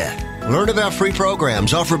loan debt. Learn about free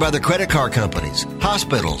programs offered by the credit card companies,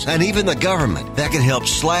 hospitals, and even the government that can help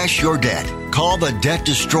slash your debt. Call the Debt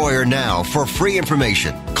Destroyer now for free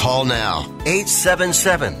information. Call now.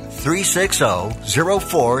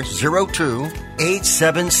 877-360-0402.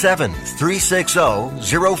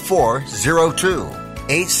 877-360-0402.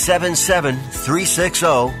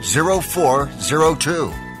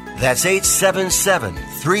 877-360-0402. That's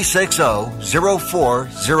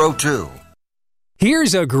 877-360-0402.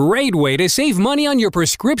 Here's a great way to save money on your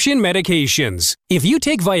prescription medications. If you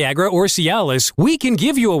take Viagra or Cialis, we can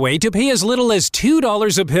give you a way to pay as little as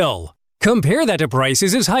 $2 a pill. Compare that to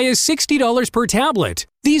prices as high as $60 per tablet.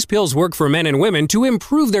 These pills work for men and women to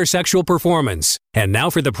improve their sexual performance. And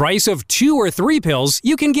now for the price of 2 or 3 pills,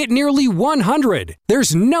 you can get nearly 100.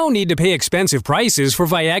 There's no need to pay expensive prices for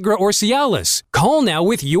Viagra or Cialis. Call now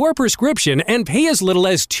with your prescription and pay as little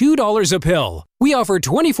as $2 a pill. We offer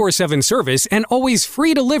 24/7 service and always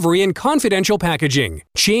free delivery and confidential packaging.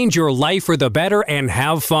 Change your life for the better and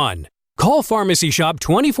have fun. Call Pharmacy Shop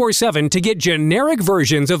 24/7 to get generic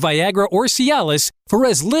versions of Viagra or Cialis for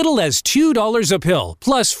as little as $2 a pill,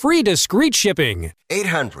 plus free discreet shipping.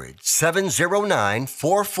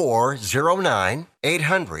 800-709-4409.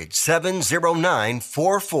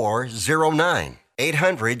 800-709-4409.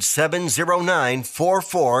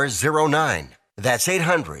 800-709-4409. That's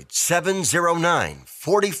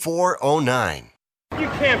 800-709-4409. You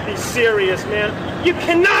can't be serious, man. You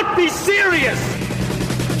cannot be serious!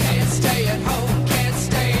 Can't stay at home, can't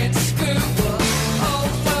stay in school.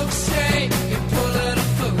 Old folks say you're pulling a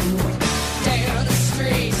fool. Day on the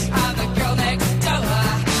streets, I'm the girl next door.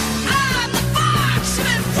 I'm the fox you've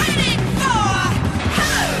been waiting for.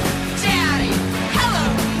 Hello, Daddy. Hello,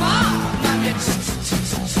 Mom. I'm your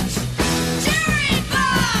Jerry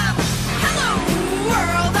Bob. Hello,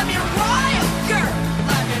 world. I'm your wild girl.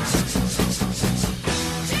 I'm your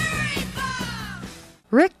Jerry Bob.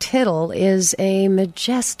 Rick Tittle is a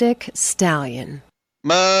majestic stallion.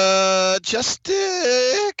 Majestic.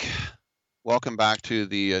 Welcome back to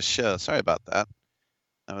the show. Sorry about that.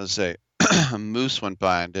 That was a moose went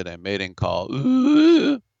by and did a mating call.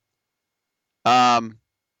 Ooh. I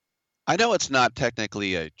know it's not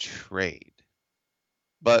technically a trade,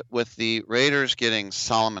 but with the Raiders getting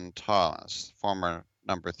Solomon Thomas, former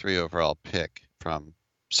number 3 overall pick from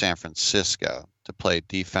San Francisco, to play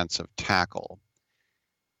defensive tackle,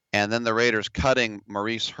 and then the Raiders cutting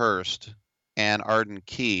Maurice Hurst and Arden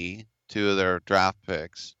Key, 2 of their draft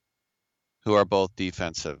picks, who are both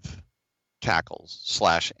defensive tackles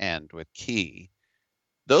 / end with Key.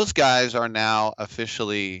 Those guys are now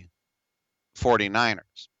officially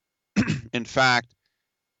 49ers. In fact,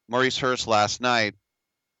 Maurice Hurst last night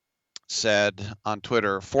said on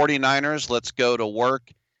Twitter, 49ers, let's go to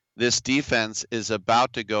work. This defense is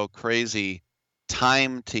about to go crazy.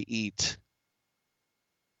 Time to eat.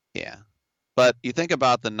 Yeah. But you think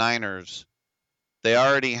about the Niners, they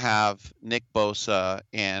already have Nick Bosa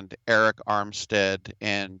and Eric Armstead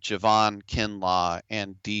and Javon Kinlaw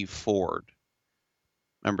and Dee Ford.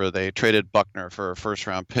 Remember, they traded Buckner for a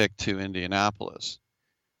first-round pick to Indianapolis.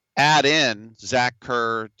 Add in Zach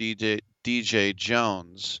Kerr, DJ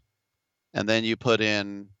Jones, and then you put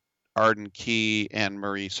in Arden Key and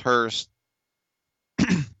Maurice Hurst.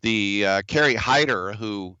 The Kerry Hyder,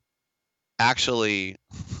 who actually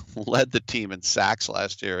led the team in sacks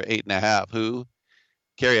last year, 8.5.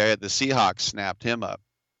 The Seahawks snapped him up.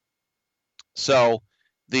 So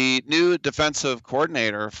the new defensive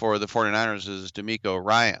coordinator for the 49ers is DeMeco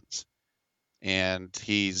Ryans. And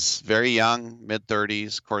he's very young,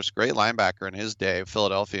 mid-30s. Of course, great linebacker in his day,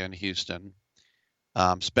 Philadelphia and Houston.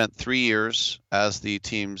 Spent 3 years as the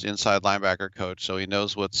team's inside linebacker coach, so he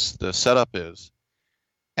knows what the setup is.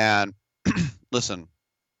 And listen,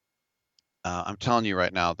 I'm telling you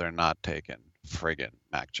right now, they're not taking friggin'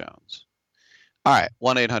 Mac Jones. All right,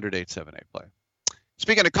 1-800-878-PLAY.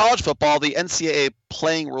 Speaking of college football, the NCAA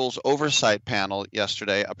Playing Rules Oversight Panel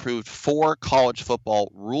yesterday approved 4 college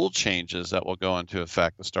football rule changes that will go into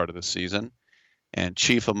effect at the start of the season. And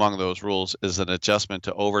chief among those rules is an adjustment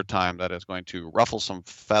to overtime that is going to ruffle some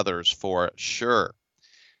feathers for sure.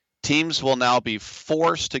 Teams will now be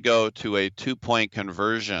forced to go to a 2-point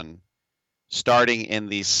conversion starting in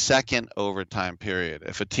the second overtime period.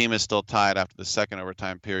 If a team is still tied after the second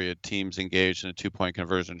overtime period, teams engage in a 2-point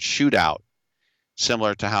conversion shootout,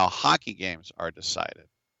 similar to how hockey games are decided.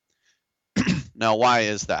 Now, why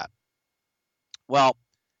is that? Well,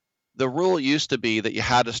 the rule used to be that you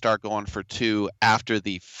had to start going for 2 after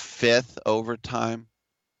the 5th overtime.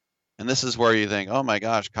 And this is where you think, oh my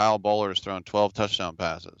gosh, Kyle Bowler's thrown 12 touchdown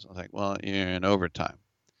passes. I think, well, you're in overtime.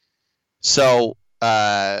 So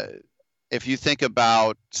if you think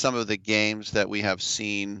about some of the games that we have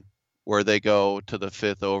seen where they go to the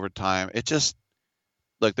 5th overtime, there's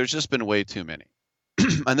just been way too many.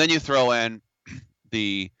 And then you throw in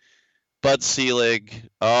the Bud Selig,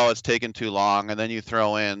 oh, it's taken too long. And then you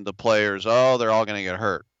throw in the players, oh, they're all going to get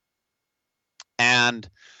hurt. And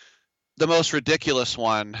the most ridiculous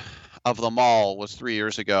one of them all was 3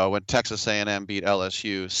 years ago when Texas A&M beat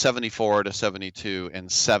LSU 74-72 in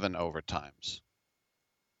 7 overtimes.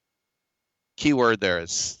 Key word there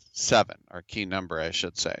is 7, or key number, I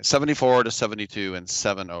should say. 74-72 in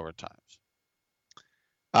 7 overtimes.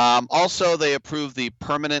 Also, they approved the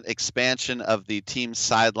permanent expansion of the team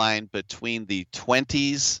sideline between the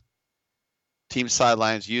 20s. Team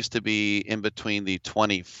sidelines used to be in between the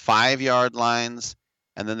 25-yard lines,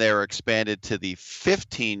 and then they were expanded to the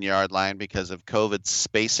 15-yard line because of COVID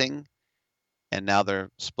spacing, and now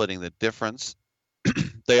they're splitting the difference.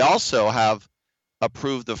 They also have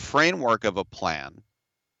approved the framework of a plan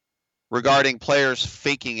regarding players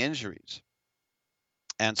faking injuries.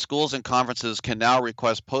 And schools and conferences can now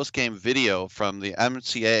request post-game video from the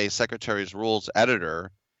NCAA Secretary's Rules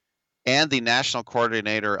editor and the national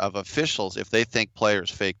coordinator of officials if they think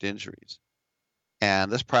players faked injuries.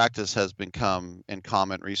 And this practice has become in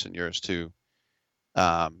common recent years to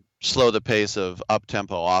slow the pace of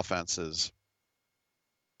up-tempo offenses.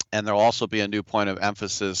 And there will also be a new point of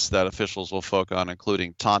emphasis that officials will focus on,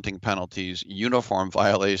 including taunting penalties, uniform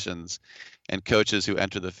violations, and coaches who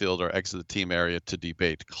enter the field or exit the team area to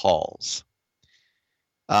debate calls.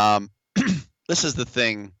 This is the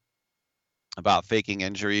thing about faking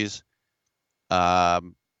injuries.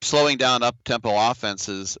 Slowing down up-tempo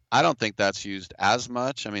offenses, I don't think that's used as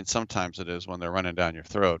much. I mean, sometimes it is when they're running down your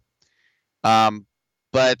throat.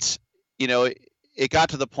 But, you know, it got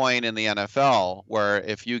to the point in the NFL where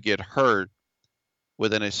if you get hurt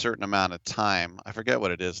within a certain amount of time, I forget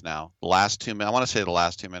what it is now, the last 2 minutes, I want to say the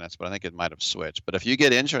last 2 minutes, but I think it might have switched. But if you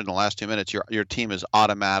get injured in the last 2 minutes, your team is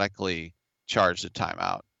automatically charged a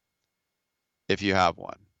timeout if you have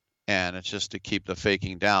one. And it's just to keep the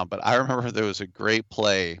faking down. But I remember there was a great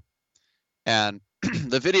play, and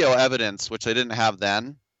the video evidence, which they didn't have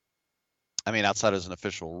then, I mean, outside as an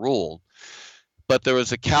official rule, but there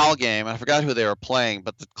was a Cal game, and I forgot who they were playing,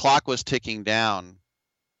 but the clock was ticking down,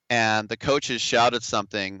 and the coaches shouted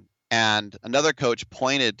something, and another coach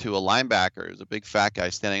pointed to a linebacker. It was a big fat guy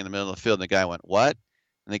standing in the middle of the field, and the guy went, "What?"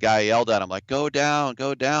 And the guy yelled at him, like, "Go down,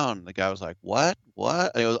 go down." And the guy was like, "What?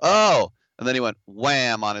 What?" And he goes, "Oh." And then he went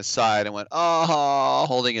wham on his side and went, "Oh,"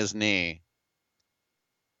 holding his knee.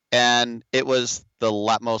 And it was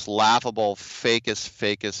the most laughable, fakest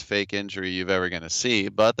fake injury you've ever going to see,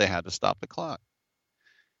 but they had to stop the clock.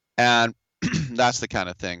 And that's the kind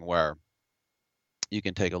of thing where you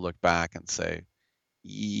can take a look back and say,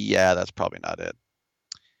 yeah, that's probably not it.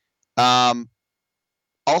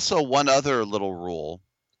 Also, one other little rule.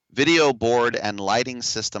 Video board and lighting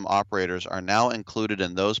system operators are now included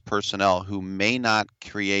in those personnel who may not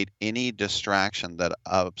create any distraction that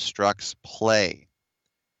obstructs play.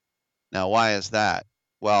 Now, why is that?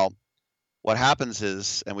 Well, what happens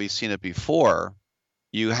is, and we've seen it before,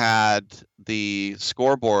 you had the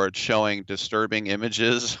scoreboard showing disturbing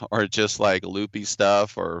images or just like loopy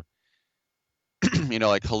stuff or, you know,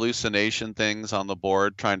 like hallucination things on the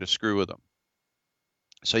board trying to screw with them.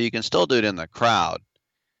 So you can still do it in the crowd.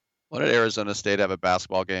 What did Arizona State have at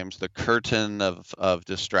basketball games? The curtain of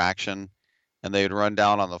distraction, and they'd run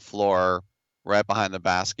down on the floor right behind the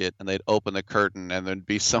basket, and they'd open the curtain, and there'd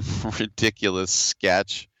be some ridiculous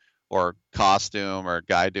sketch or costume or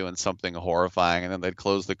guy doing something horrifying, and then they'd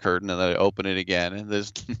close the curtain, and they'd open it again, and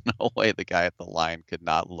there's no way the guy at the line could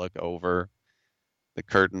not look over the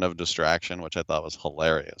curtain of distraction, which I thought was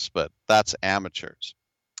hilarious, but that's amateurs.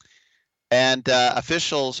 And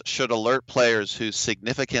officials should alert players who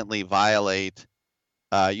significantly violate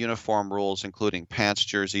uniform rules, including pants,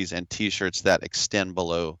 jerseys, and T-shirts that extend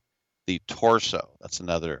below the torso. That's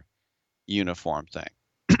another uniform thing.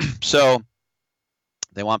 So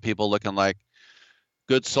they want people looking like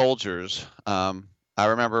good soldiers. I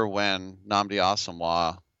remember when Nnamdi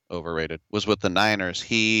Asomugha, overrated, was with the Niners.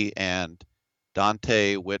 He and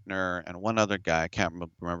Dante Whitner and one other guy, I can't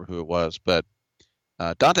remember who it was, but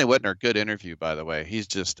Dante Whitner, good interview, by the way. He's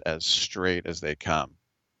just as straight as they come.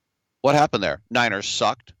 What happened there? Niners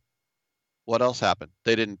sucked. What else happened?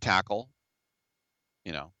 They didn't tackle.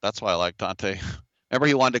 You know, that's why I like Dante. Remember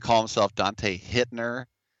he wanted to call himself Dante Hittner?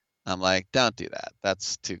 I'm like, don't do that.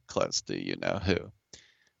 That's too close to you know who.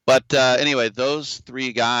 But anyway, those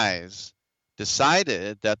three guys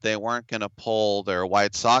decided that they weren't going to pull their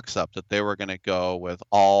white socks up, that they were going to go with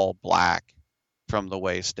all black from the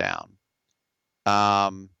waist down.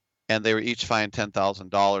 And they were each fined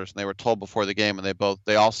 $10,000, and they were told before the game, and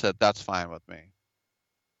they all said, that's fine with me.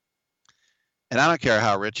 And I don't care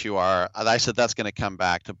how rich you are. I said that's going to come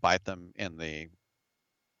back to bite them in the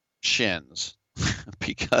shins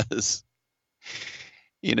because,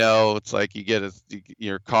 you know, it's like you get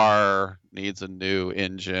your car needs a new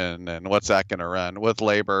engine, and what's that going to run with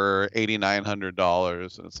labor?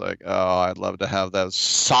 $8,900. And it's like, oh, I'd love to have those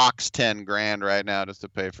socks $10,000 right now just to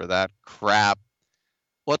pay for that crap.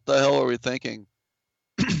 What the hell are we thinking?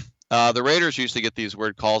 The Raiders used to get these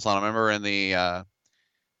weird calls on. I remember in the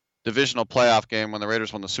divisional playoff game when the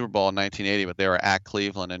Raiders won the Super Bowl in 1980, but they were at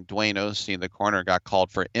Cleveland, and Dwayne Osteen, the corner, got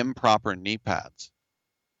called for improper knee pads.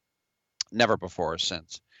 Never before or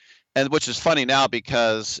since. And which is funny now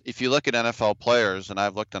because if you look at NFL players, and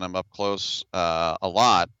I've looked at them up close a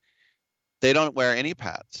lot, they don't wear any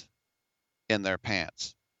pads in their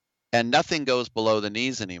pants. And nothing goes below the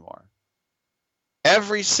knees anymore.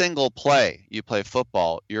 Every single play you play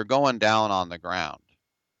football, you're going down on the ground,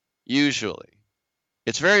 usually.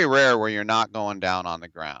 It's very rare where you're not going down on the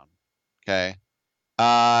ground. Okay.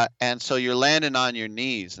 And so you're landing on your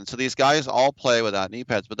knees. And so these guys all play without knee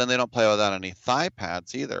pads, but then they don't play without any thigh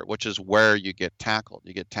pads either, which is where you get tackled.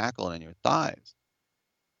 You get tackled in your thighs.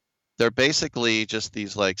 They're basically just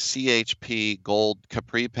these like CHP gold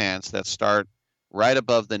capri pants that start right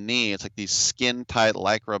above the knee. It's like these skin tight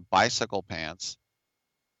Lycra bicycle pants.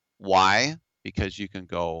 Why? Because you can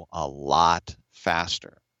go a lot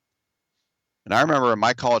faster. And I remember in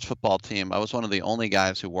my college football team, I was one of the only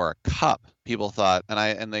guys who wore a cup. People thought,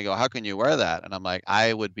 and they go, how can you wear that? And I'm like,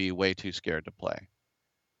 I would be way too scared to play.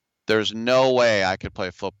 There's no way I could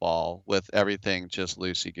play football with everything just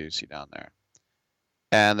loosey-goosey down there.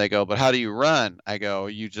 And they go, but how do you run? I go,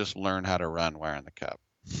 you just learn how to run wearing the cup.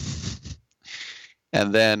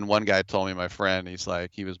 And then one guy told me, my friend, he's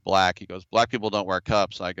like, he was black. He goes, black people don't wear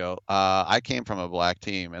cups. I go, I came from a black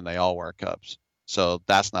team and they all wear cups. So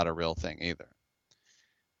that's not a real thing either.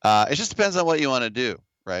 It just depends on what you want to do,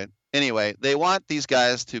 right? Anyway, they want these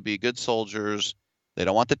guys to be good soldiers. They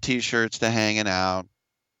don't want the T-shirts to hanging out,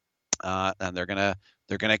 and they're gonna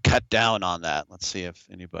cut down on that. Let's see if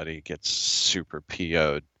anybody gets super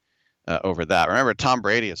PO'd over that. Remember, Tom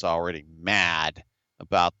Brady is already mad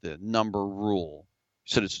about the number rule.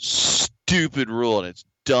 He said it's a stupid rule and it's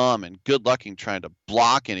dumb and good lucking trying to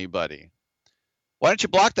block anybody. Why don't you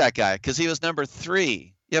block that guy? Because he was number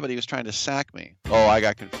 3. Yeah, but he was trying to sack me. Oh, I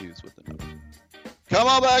got confused with the number. Come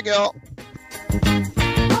on back, y'all.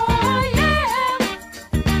 Oh, yeah.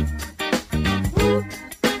 Woo.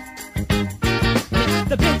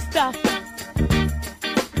 The big stuff.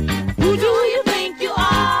 Who do you think you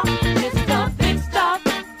are? Mr. Big Stuff.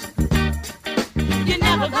 You're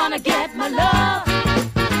never gonna get my love.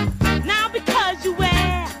 Now because you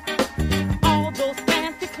wear all those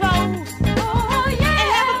fancy clothes.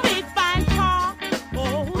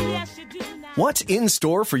 What's in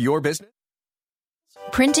store for your business?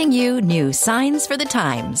 Printing you new signs for the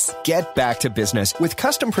times. Get back to business with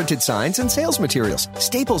custom printed signs and sales materials.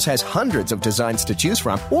 Staples has hundreds of designs to choose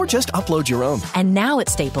from, or just upload your own. And now at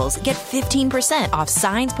Staples, get 15% off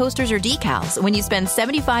signs, posters, or decals when you spend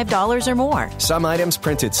 $75 or more. Some items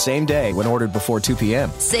printed same day when ordered before 2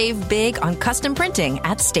 p.m. Save big on custom printing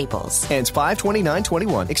at Staples. Ends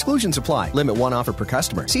 5/29/21. Exclusions apply. Limit 1 offer per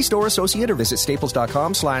customer. See store associate or visit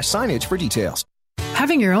staples.com/signage for details.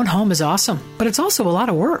 Having your own home is awesome, but it's also a lot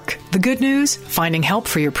of work. The good news? Finding help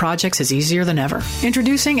for your projects is easier than ever.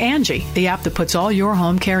 Introducing Angie, the app that puts all your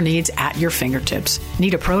home care needs at your fingertips.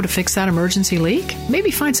 Need a pro to fix that emergency leak? Maybe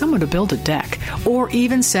find someone to build a deck, or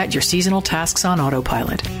even set your seasonal tasks on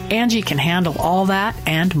autopilot. Angie can handle all that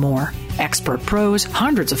and more. Expert pros,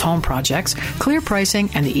 hundreds of home projects, clear pricing,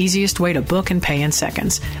 and the easiest way to book and pay in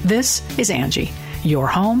seconds. This is Angie, your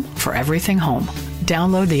home for everything home.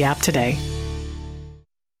 Download the app today.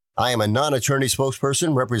 I am a non-attorney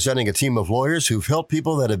spokesperson representing a team of lawyers who've helped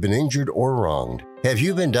people that have been injured or wronged. Have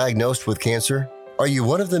you been diagnosed with cancer? Are you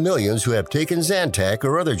one of the millions who have taken Zantac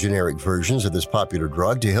or other generic versions of this popular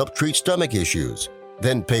drug to help treat stomach issues?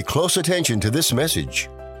 Then pay close attention to this message.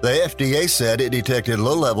 The FDA said it detected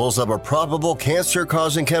low levels of a probable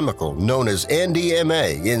cancer-causing chemical known as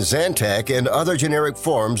NDMA in Zantac and other generic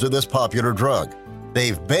forms of this popular drug.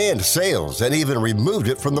 They've banned sales and even removed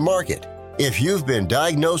it from the market. If you've been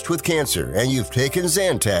diagnosed with cancer and you've taken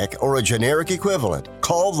Zantac or a generic equivalent,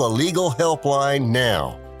 call the legal helpline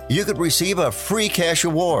now. You could receive a free cash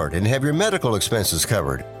award and have your medical expenses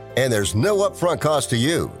covered. And there's no upfront cost to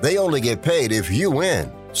you. They only get paid if you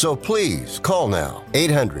win. So please call now.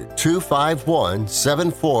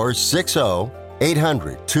 800-251-7460.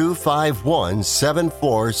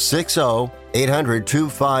 800-251-7460.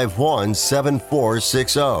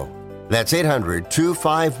 800-251-7460. That's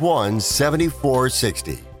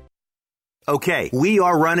 800-251-7460. Okay, we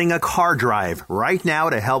are running a car drive right now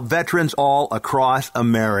to help veterans all across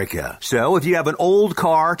America. So if you have an old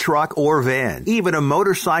car, truck, or van, even a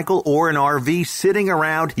motorcycle or an RV sitting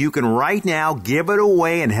around, you can right now give it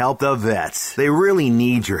away and help the vets. They really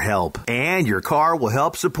need your help. And your car will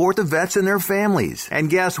help support the vets and their families. And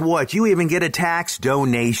guess what? You even get a tax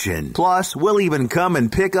donation. Plus, we'll even come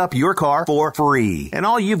and pick up your car for free. And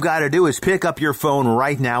all you've got to do is pick up your phone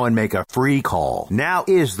right now and make a free call. Now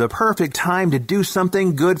is the perfect time time to do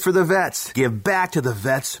something good for the vets. Give back to the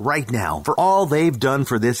vets right now for all they've done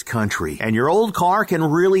for this country. And your old car can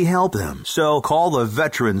really help them. So call the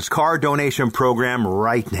Veterans Car Donation Program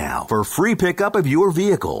right now for free pickup of your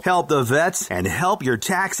vehicle. Help the vets and help your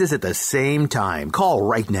taxes at the same time. Call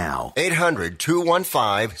right now.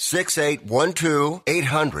 800-215-6812.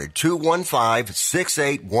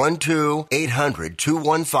 800-215-6812.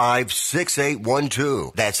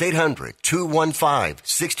 800-215-6812. That's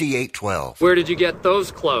 800-215-6812. Where did you get those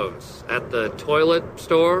clothes? At the toilet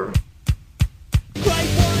store?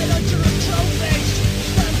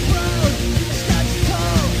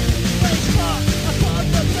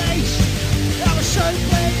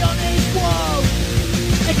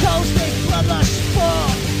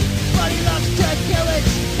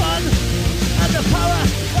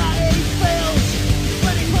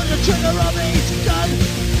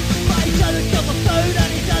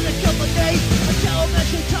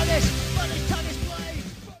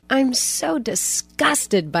 I'm so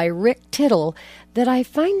disgusted by Rick Tittle that I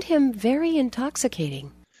find him very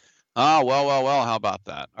intoxicating. Oh, well. How about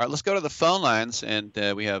that? All right, let's go to the phone lines, and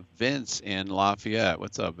we have Vince in Lafayette.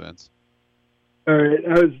 What's up, Vince? All right,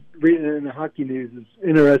 I was reading in the Hockey News this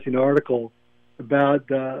interesting article about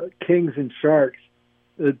Kings and Sharks,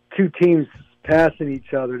 the two teams passing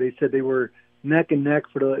each other. They said they were neck and neck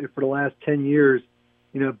for the last 10 years,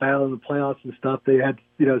 battling the playoffs and stuff. They had,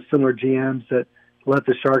 similar GMs that let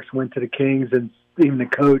the Sharks went to the Kings, and even the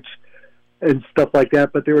coach and stuff like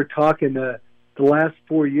that. But they were talking the last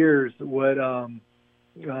 4 years, what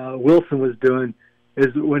Wilson was doing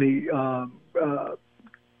is when he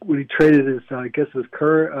traded his, I guess it was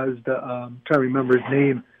trying to remember his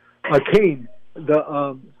name, Kane,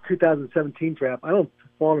 the 2017 draft. I don't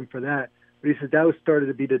fault him for that, but he said that was started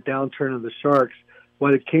to be the downturn of the Sharks,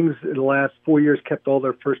 while the Kings in the last 4 years kept all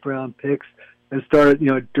their first-round picks and started,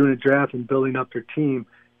 doing a draft and building up their team.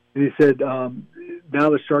 And he said now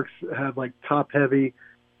the Sharks have, top-heavy,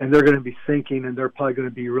 and they're going to be sinking, and they're probably going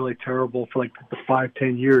to be really terrible for, the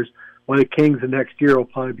 5-10 years, while the Kings the next year will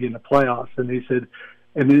probably be in the playoffs. And he said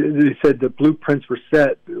the blueprints were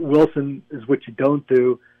set. Wilson is what you don't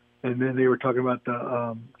do, and then they were talking about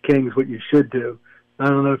the Kings, what you should do. I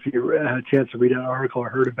don't know if you had a chance to read that article or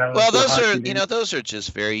heard about it. Well, those are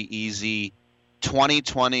just very easy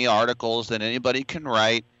 2020 articles that anybody can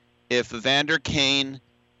write. If Evander Kane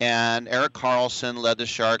and Erik Karlsson led the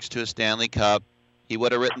Sharks to a Stanley Cup, he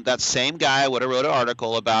would have written, that same guy would have wrote an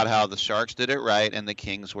article about how the Sharks did it right and the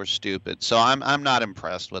Kings were stupid. So I'm not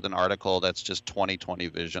impressed with an article that's just 2020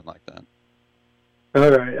 vision like that. All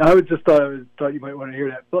right. I just thought you might want to hear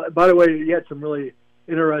that. But, by the way, you had some really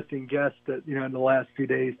interesting guests that, in the last few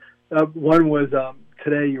days. One was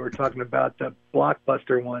today you were talking about the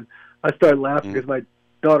Blockbuster one. I started laughing because my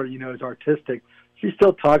daughter, is artistic. She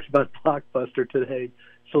still talks about Blockbuster today.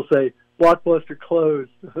 She'll say, Blockbuster closed.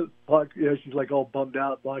 She's all bummed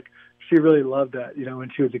out. She really loved that, when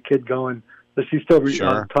she was a kid going. So she still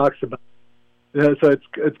talks about it. So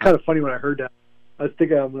it's kind of funny when I heard that. I was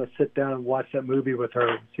thinking I'm going to sit down and watch that movie with her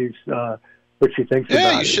and see what she thinks about it.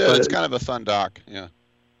 Yeah, you should. It's kind of a fun doc. Yeah.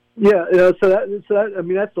 Yeah, so that I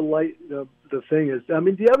mean, that's the light. The thing is, I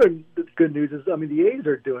mean, the other good news is, I mean, the A's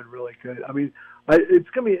are doing really good. I mean, it's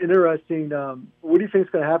going to be interesting. What do you think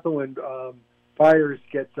is going to happen when Fiers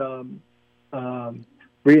gets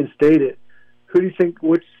reinstated? Who do you think?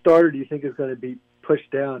 Which starter do you think is going to be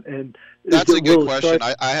pushed down? And that's a good question.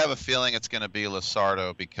 I have a feeling it's going to be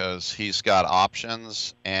Luzardo because he's got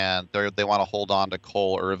options, and they want to hold on to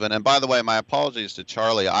Cole Irvin. And by the way, my apologies to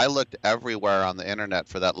Charlie. I looked everywhere on the internet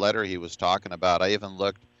for that letter he was talking about. I even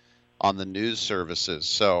looked on the news services.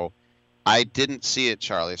 So I didn't see it,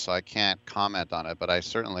 Charlie, so I can't comment on it, but I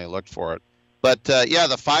certainly looked for it. But, yeah,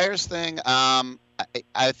 the Fiers thing, I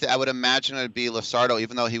would imagine it would be Luzardo,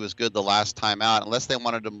 even though he was good the last time out, unless they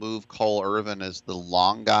wanted to move Cole Irvin as the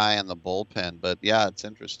long guy in the bullpen. But, yeah, it's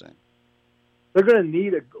interesting. They're going to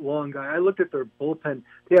need a long guy. I looked at their bullpen.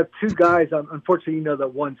 They have two guys. Unfortunately,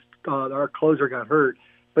 that one our closer got hurt.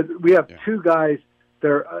 But we have two guys that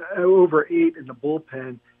are over 8 in the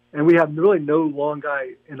bullpen, and we have really no long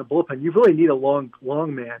guy in the bullpen. You really need a long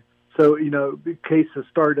man. So, in case the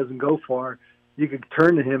star doesn't go far, you could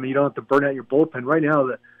turn to him and you don't have to burn out your bullpen. Right now,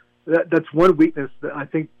 that's one weakness that I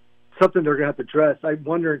think something they're going to have to address. I'm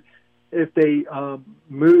wondering if they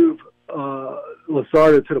move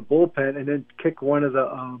Luzardo to the bullpen and then kick one of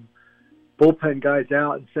the bullpen guys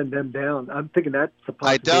out and send them down. I'm thinking that's a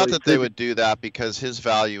possibility. I doubt that they would do that because his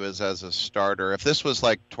value is as a starter. If this was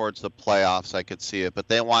towards the playoffs, I could see it, but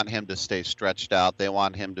they want him to stay stretched out. They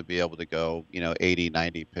want him to be able to go, 80,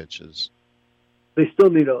 90 pitches. they still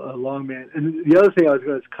need a long man. And the other thing I was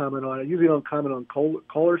going to comment on, I usually don't comment on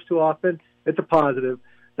callers too often. It's a positive.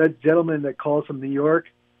 That gentleman that calls from New York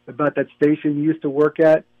about that station he used to work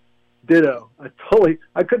at, ditto. I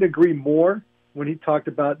couldn't agree more when he talked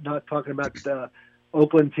about not talking about the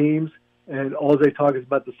Oakland teams and all they talk is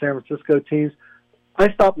about the San Francisco teams.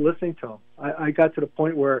 I stopped listening to him. I got to the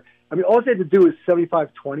point where, all they had to do was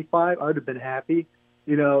 75-25. I would have been happy,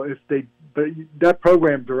 but that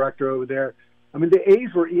program director over there, the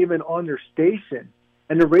A's were even on their station,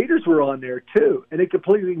 and the Raiders were on there too, and they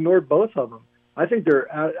completely ignored both of them. I think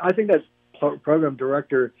that program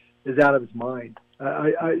director is out of his mind.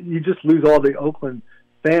 You just lose all the Oakland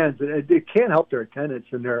fans. It can't help their attendance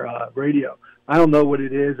and their radio. I don't know what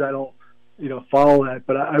it is. I don't, follow that,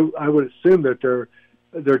 but I would assume that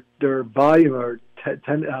their volume or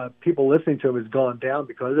people listening to them has gone down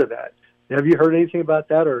because of that. Have you heard anything about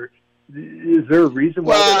that, or is there a reason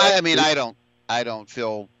why? Well, I don't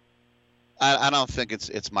think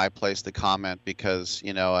it's my place to comment because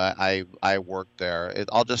I work there.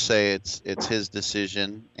 I'll just say it's his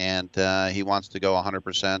decision, and he wants to go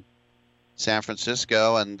 100% San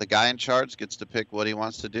Francisco, and the guy in charge gets to pick what he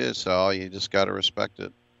wants to do. So you just got to respect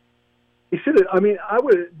it. He should have. I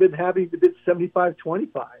would have been happy if it did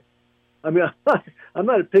 75-25. I'm not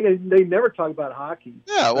a pig. They never talk about hockey.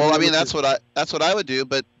 Yeah, well, that's what I would do.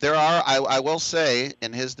 But there are. I will say,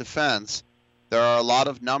 in his defense, there are a lot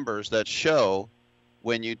of numbers that show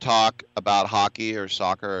when you talk about hockey or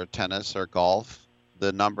soccer or tennis or golf,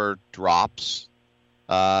 the number drops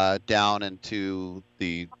down into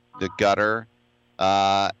the gutter,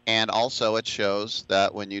 and also it shows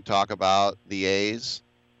that when you talk about the A's,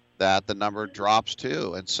 that the number drops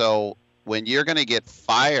too. And so when you're going to get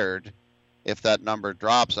fired, if that number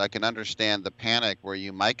drops, I can understand the panic where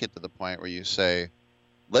you might get to the point where you say,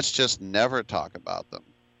 let's just never talk about them.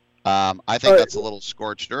 I think that's a little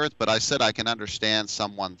scorched earth, but I said I can understand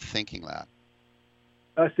someone thinking that.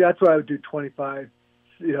 See, that's why I would do 25,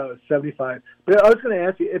 75. But I was going to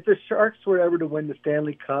ask you, if the Sharks were ever to win the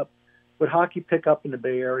Stanley Cup, would hockey pick up in the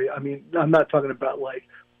Bay Area? I'm not talking about like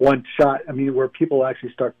one shot. Where people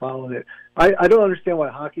actually start following it. I don't understand why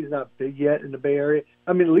hockey's not big yet in the Bay Area.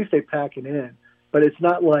 At least they pack it in, but it's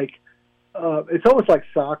not like it's almost like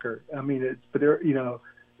soccer.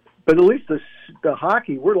 But at least the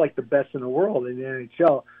hockey, we're like the best in the world in the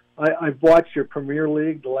NHL. I've watched your Premier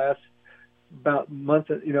League the last about month,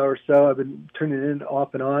 or so. I've been turning in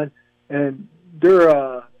off and on, and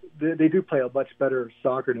they do play a much better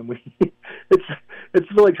soccer than we. It's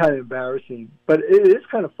really kind of embarrassing, but it is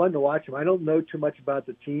kind of fun to watch them. I don't know too much about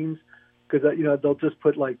the teams because they'll just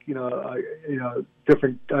put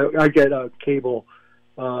different. I get a cable.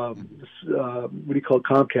 What do you call it,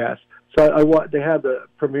 Comcast? So they have the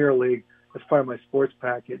Premier League as part of my sports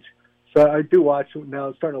package. So I do watch now.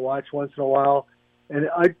 I'm starting to watch once in a while, and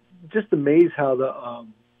I just amazed how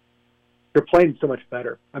they're playing so much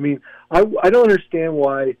better. I don't understand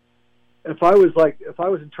why. If I was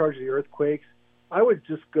in charge of the Earthquakes, I would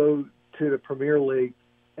just go to the Premier League,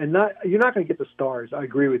 and you're not going to get the stars. I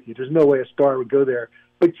agree with you. There's no way a star would go there,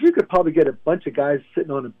 but you could probably get a bunch of guys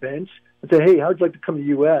sitting on a bench and say, "Hey, how'd you like to come to the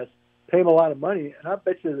U.S.?" Pay them a lot of money, and I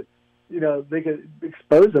bet you, they could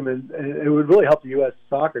expose them, and it would really help the U.S.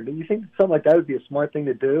 soccer. Do you think something like that would be a smart thing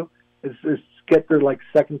to do? Is get their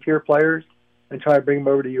second-tier players and try to bring them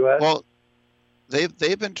over to the U.S.? Well,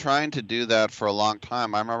 they've been trying to do that for a long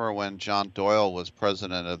time. I remember when John Doyle was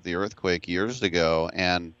president of the Earthquake years ago,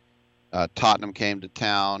 and Tottenham came to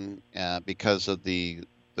town because of the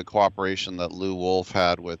cooperation that Lou Wolf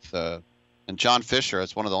had with and John Fisher.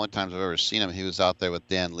 It's one of the only times I've ever seen him. He was out there with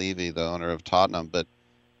Dan Levy, the owner of Tottenham. But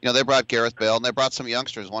they brought Gareth Bale, and they brought some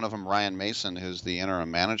youngsters. One of them, Ryan Mason, who's the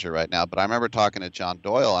interim manager right now. But I remember talking to John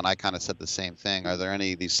Doyle, and I kind of said the same thing. Are there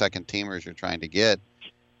any of these second teamers you're trying to get?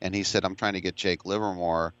 And he said, I'm trying to get Jake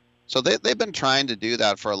Livermore. So they've been trying to do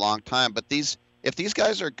that for a long time. But if these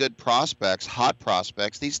guys are good prospects, hot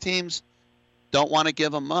prospects, these teams don't want to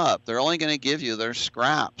give them up. They're only going to give you their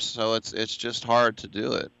scraps. So it's just hard to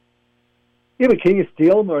do it. Yeah, but can you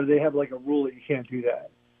steal them, or do they have a rule that you can't do that?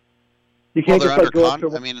 You can't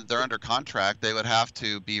they're under contract. They would have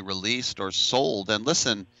to be released or sold. And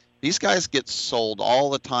listen, these guys get sold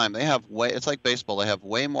all the time. It's like baseball. They have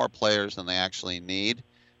way more players than they actually need.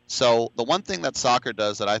 So the one thing that soccer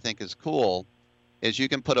does that I think is cool is you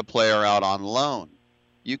can put a player out on loan.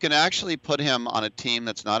 You can actually put him on a team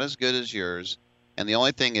that's not as good as yours, and the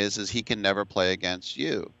only thing is he can never play against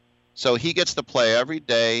you. So he gets to play every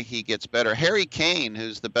day. He gets better. Harry Kane,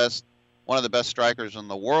 who's one of the best strikers in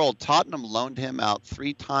the world, Tottenham loaned him out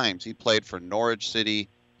 3 times. He played for Norwich City.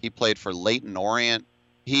 He played for Leyton Orient.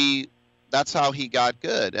 He that's how he got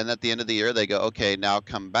good. And at the end of the year, they go, okay, now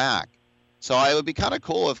come back. So it would be kind of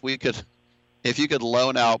cool if you could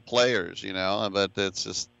loan out players, but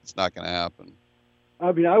it's not going to happen.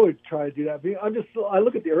 I mean, I would try to do that. I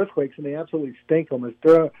look at the Earthquakes and they absolutely stink almost.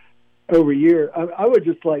 They're over a year. I would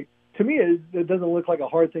just to me, it doesn't look like a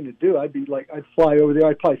hard thing to do. I'd fly over there.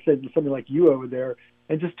 I'd probably send something like you over there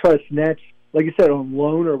and just try to snatch, like you said, on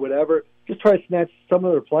loan or whatever, just try to snatch some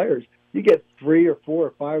of their players. You get 3 or 4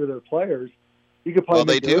 or 5 of their players. You could probably. Well,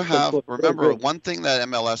 they do have. Remember, one thing that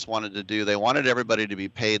MLS wanted to do, they wanted everybody to be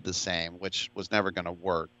paid the same, which was never going to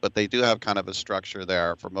work. But they do have kind of a structure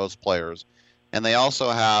there for most players, and they also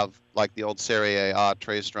have, like the old Serie A,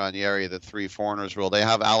 Tre Stranieri, the 3 foreigners rule. They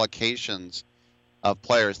have allocations of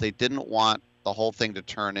players. They didn't want the whole thing to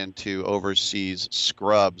turn into overseas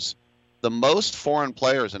scrubs. The most foreign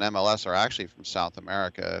players in MLS are actually from South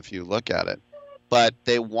America, if you look at it. But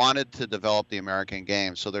they wanted to develop the American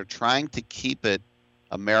game, so they're trying to keep it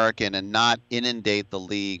American and not inundate the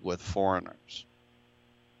league with foreigners.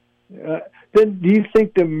 Then do you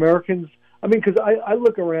think the Americans, because I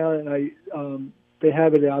look around and they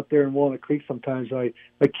have it out there in Walnut Creek sometimes. My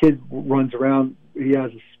kid runs around, he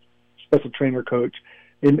has a special trainer coach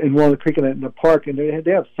in Walnut Creek in the park, and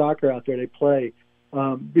they have soccer out there. They play,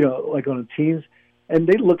 like on teams. And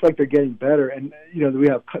they look like they're getting better. And,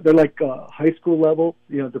 they're like high school level,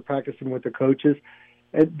 they're practicing with the coaches.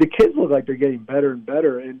 And the kids look like they're getting better and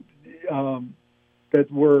better. And that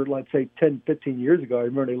were, let's say, 10, 15 years ago, I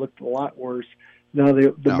remember they looked a lot worse. Now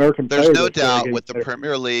American players. There's no doubt with the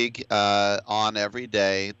Premier League on every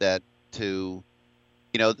day that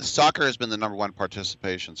soccer has been the number 1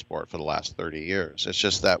 participation sport for the last 30 years. It's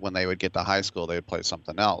just that when they would get to high school, they would play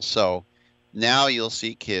something else. So now you'll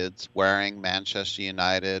see kids wearing Manchester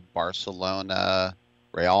United, Barcelona,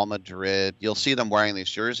 Real Madrid. You'll see them wearing these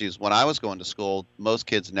jerseys. When I was going to school, most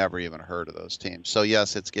kids never even heard of those teams. So,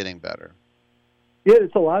 yes, it's getting better. Yeah,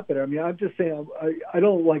 it's a lot better. I'm just saying, I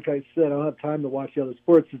don't, like I said, I don't have time to watch the other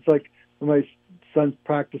sports. It's like when my son's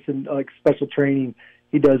practicing, special training,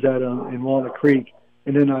 he does that in Walnut Creek.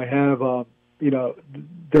 And then I have,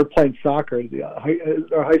 they're playing soccer,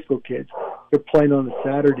 our high school kids. They're playing on a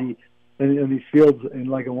Saturday in these fields in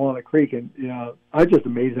Walnut Creek, and I'm just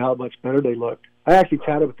amazed how much better they look. I actually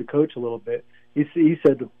chatted with the coach a little bit. He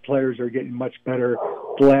said the players are getting much better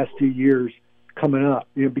the last 2 years coming up,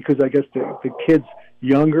 because I guess the kids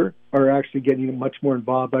younger are actually getting much more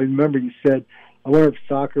involved. I remember you said, I wonder if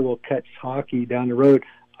soccer will catch hockey down the road.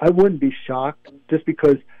 I wouldn't be shocked, just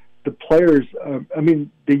because the players,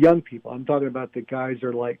 the young people, I'm talking about the guys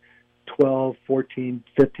are like 12, 14,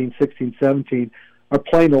 15, 16, 17, are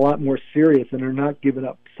playing a lot more serious, and they're not giving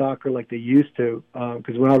up soccer like they used to.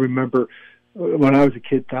 Because when I remember when I was a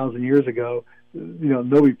kid 1,000 years ago,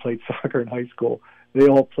 nobody played soccer in high school. They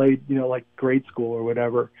all played, like grade school or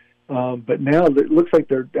whatever. But now it looks like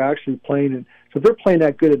they're actually playing. And so if they're playing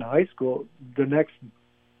that good in high school, the next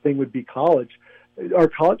thing would be college. Are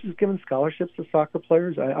colleges giving scholarships to soccer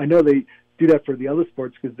players? I know they do that for the other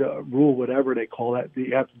sports because the rule, whatever they call that,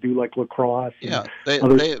 you have to do like lacrosse and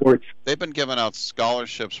other sports. They've been giving out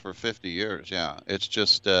scholarships for 50 years, yeah. It's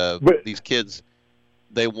just these kids,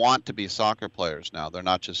 they want to be soccer players now. They're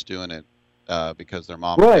not just doing it because their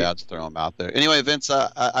mom and dad's throw them out there. Anyway, Vince,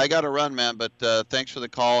 I got to run, man, but thanks for the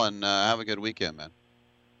call, and have a good weekend, man.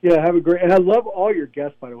 Yeah, have a great – and I love all your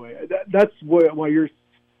guests, by the way. That's why your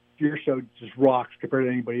show just rocks compared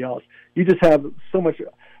to anybody else. You just have so much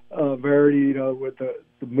variety, with the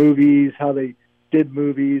movies, how they did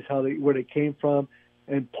movies, where they came from,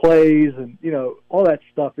 and plays, and all that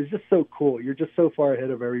stuff is just so cool. You're just so far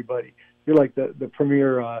ahead of everybody. You're like the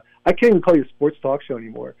premier. I can't even call you a sports talk show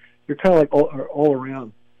anymore. You're kind of like all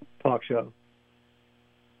around talk show.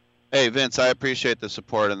 Hey, Vince, I appreciate the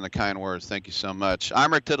support and the kind words. Thank you so much.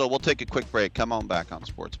 I'm Rick Tittle. We'll take a quick break. Come on back on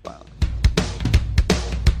Sports Byline.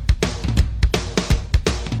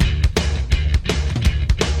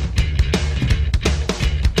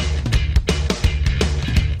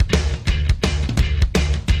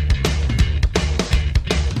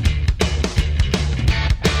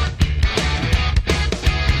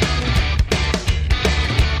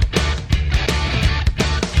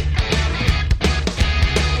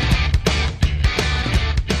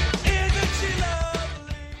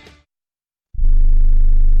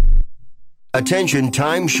 Attention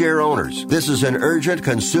timeshare owners. This is an urgent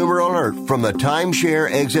consumer alert from the Timeshare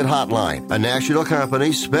Exit Hotline, a national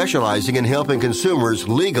company specializing in helping consumers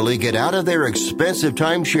legally get out of their expensive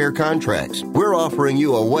timeshare contracts. We're offering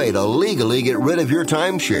you a way to legally get rid of your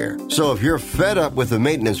timeshare. So if you're fed up with the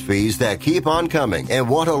maintenance fees that keep on coming and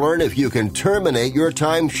want to learn if you can terminate your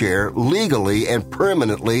timeshare legally and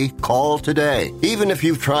permanently, call today. Even if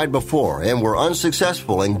you've tried before and were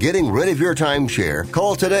unsuccessful in getting rid of your timeshare,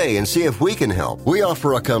 call today and see if we can help. We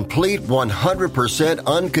offer a complete 100%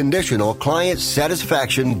 unconditional client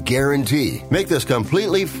satisfaction guarantee. Make this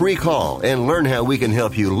completely free call and learn how we can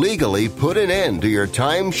help you legally put an end to your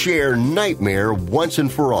timeshare nightmare once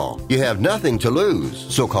and for all. You have nothing to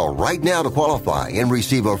lose, so call right now to qualify and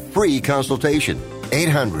receive a free consultation.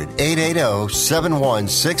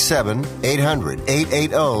 800-880-7167.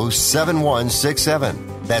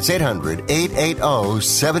 800-880-7167. That's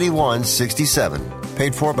 800-880-7167.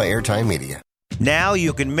 Paid for by Airtime Media. Now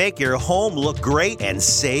you can make your home look great and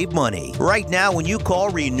save money. Right now, when you call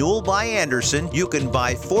Renewal by Andersen, you can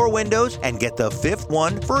buy 4 windows and get the 5th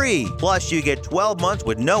one free. Plus, you get 12 months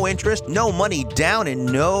with no interest, no money down,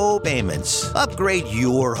 and no payments. Upgrade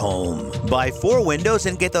your home. Buy 4 windows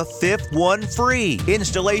and get the 5th one free.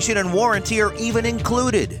 Installation and warranty are even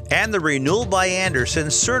included. And the Renewal by Andersen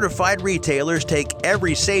certified retailers take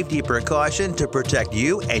every safety precaution to protect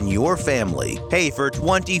you and your family. Hey, for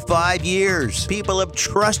 25 years, people have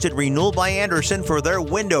trusted Renewal by Andersen for their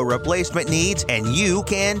window replacement needs, and you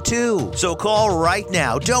can too. So call right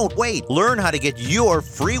now. Don't wait. Learn how to get your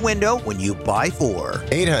free window when you buy 4.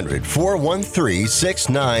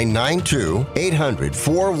 800-413-6992.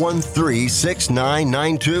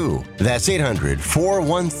 800-413-6992. That's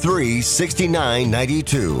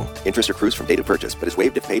 800-413-6992. Interest accrues from date of purchase, but is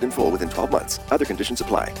waived if paid in full within 12 months. Other conditions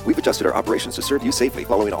apply. We've adjusted our operations to serve you safely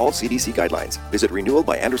following all CDC guidelines. Visit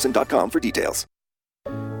renewalbyandersen.com for details.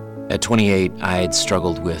 At 28, I had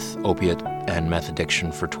struggled with opiate and meth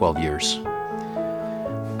addiction for 12 years.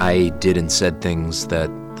 I did and said things that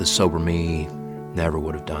the sober me never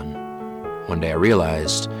would have done. One day I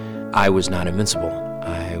realized I was not invincible.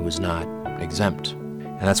 I was not exempt.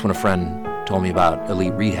 And that's when a friend told me about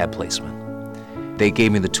Elite Rehab Placement. They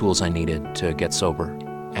gave me the tools I needed to get sober,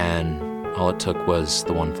 and all it took was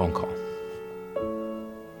the one phone call.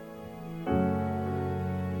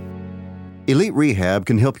 Elite Rehab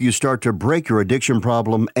can help you start to break your addiction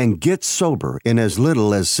problem and get sober in as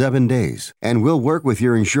little as 7 days. And we'll work with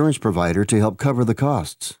your insurance provider to help cover the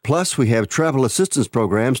costs. Plus, we have travel assistance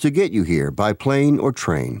programs to get you here by plane or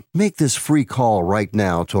train. Make this free call right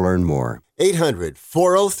now to learn more.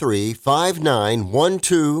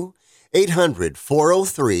 800-403-5912.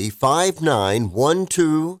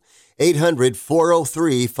 800-403-5912.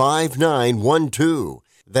 800-403-5912.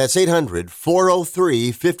 That's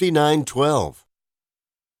 800-403-5912.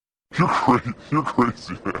 You're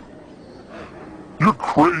crazy, man. You're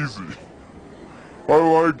crazy. I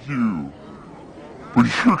like you. But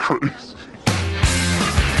you're crazy.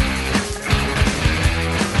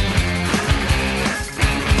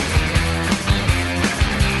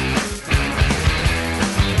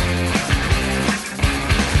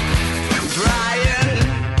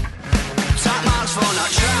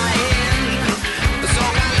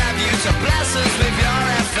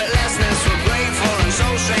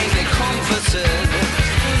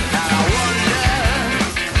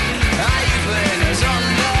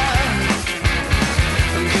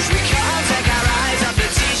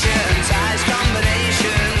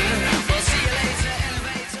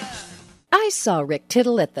 I saw Rick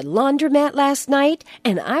Tittle at the laundromat last night,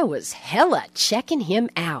 and I was hella checking him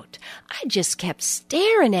out. I just kept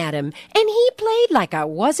staring at him, and he played like I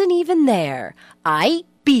wasn't even there. I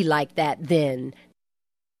be like that then.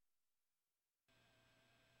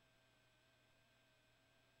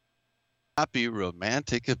 Not be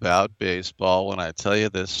romantic about baseball when I tell you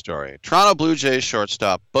this story. Toronto Blue Jays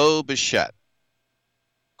shortstop Bo Bichette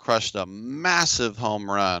crushed a massive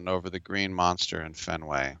home run over the Green Monster in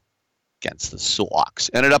Fenway against the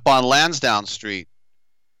Sox. Ended up on Lansdowne Street,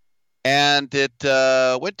 and it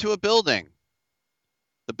went to a building.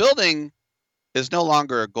 The building is no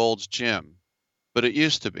longer a Gold's Gym, but it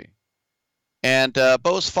used to be. And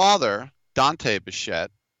Bo's father, Dante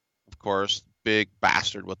Bichette, of course, big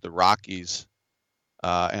bastard with the Rockies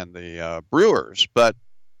and the Brewers. But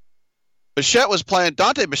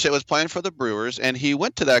Dante Bichette was playing for the Brewers, and he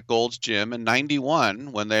went to that Gold's Gym in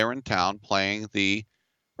 '91 when they were in town playing the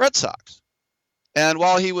Red Sox. And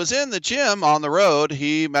while he was in the gym on the road,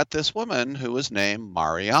 he met this woman who was named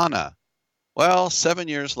Mariana. Well, 7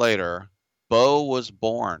 years later, Bo was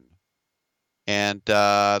born. And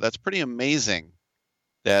that's pretty amazing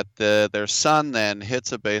that their son then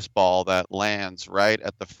hits a baseball that lands right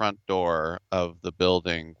at the front door of the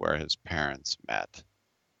building where his parents met.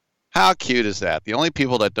 How cute is that? The only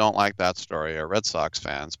people that don't like that story are Red Sox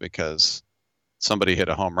fans because somebody hit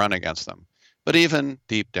a home run against them. But even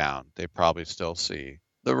deep down, they probably still see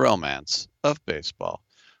the romance of baseball.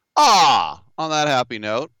 On that happy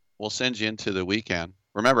note, we'll send you into the weekend.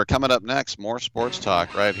 Remember, coming up next, more sports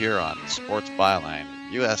talk right here on Sports Byline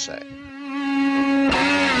USA.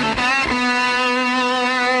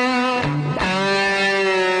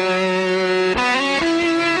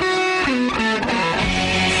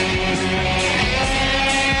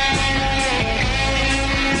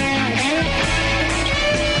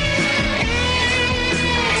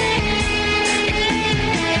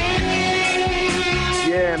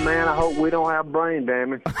 Yeah, man, I hope we don't have brain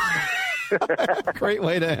damage. Great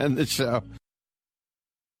way to end the show.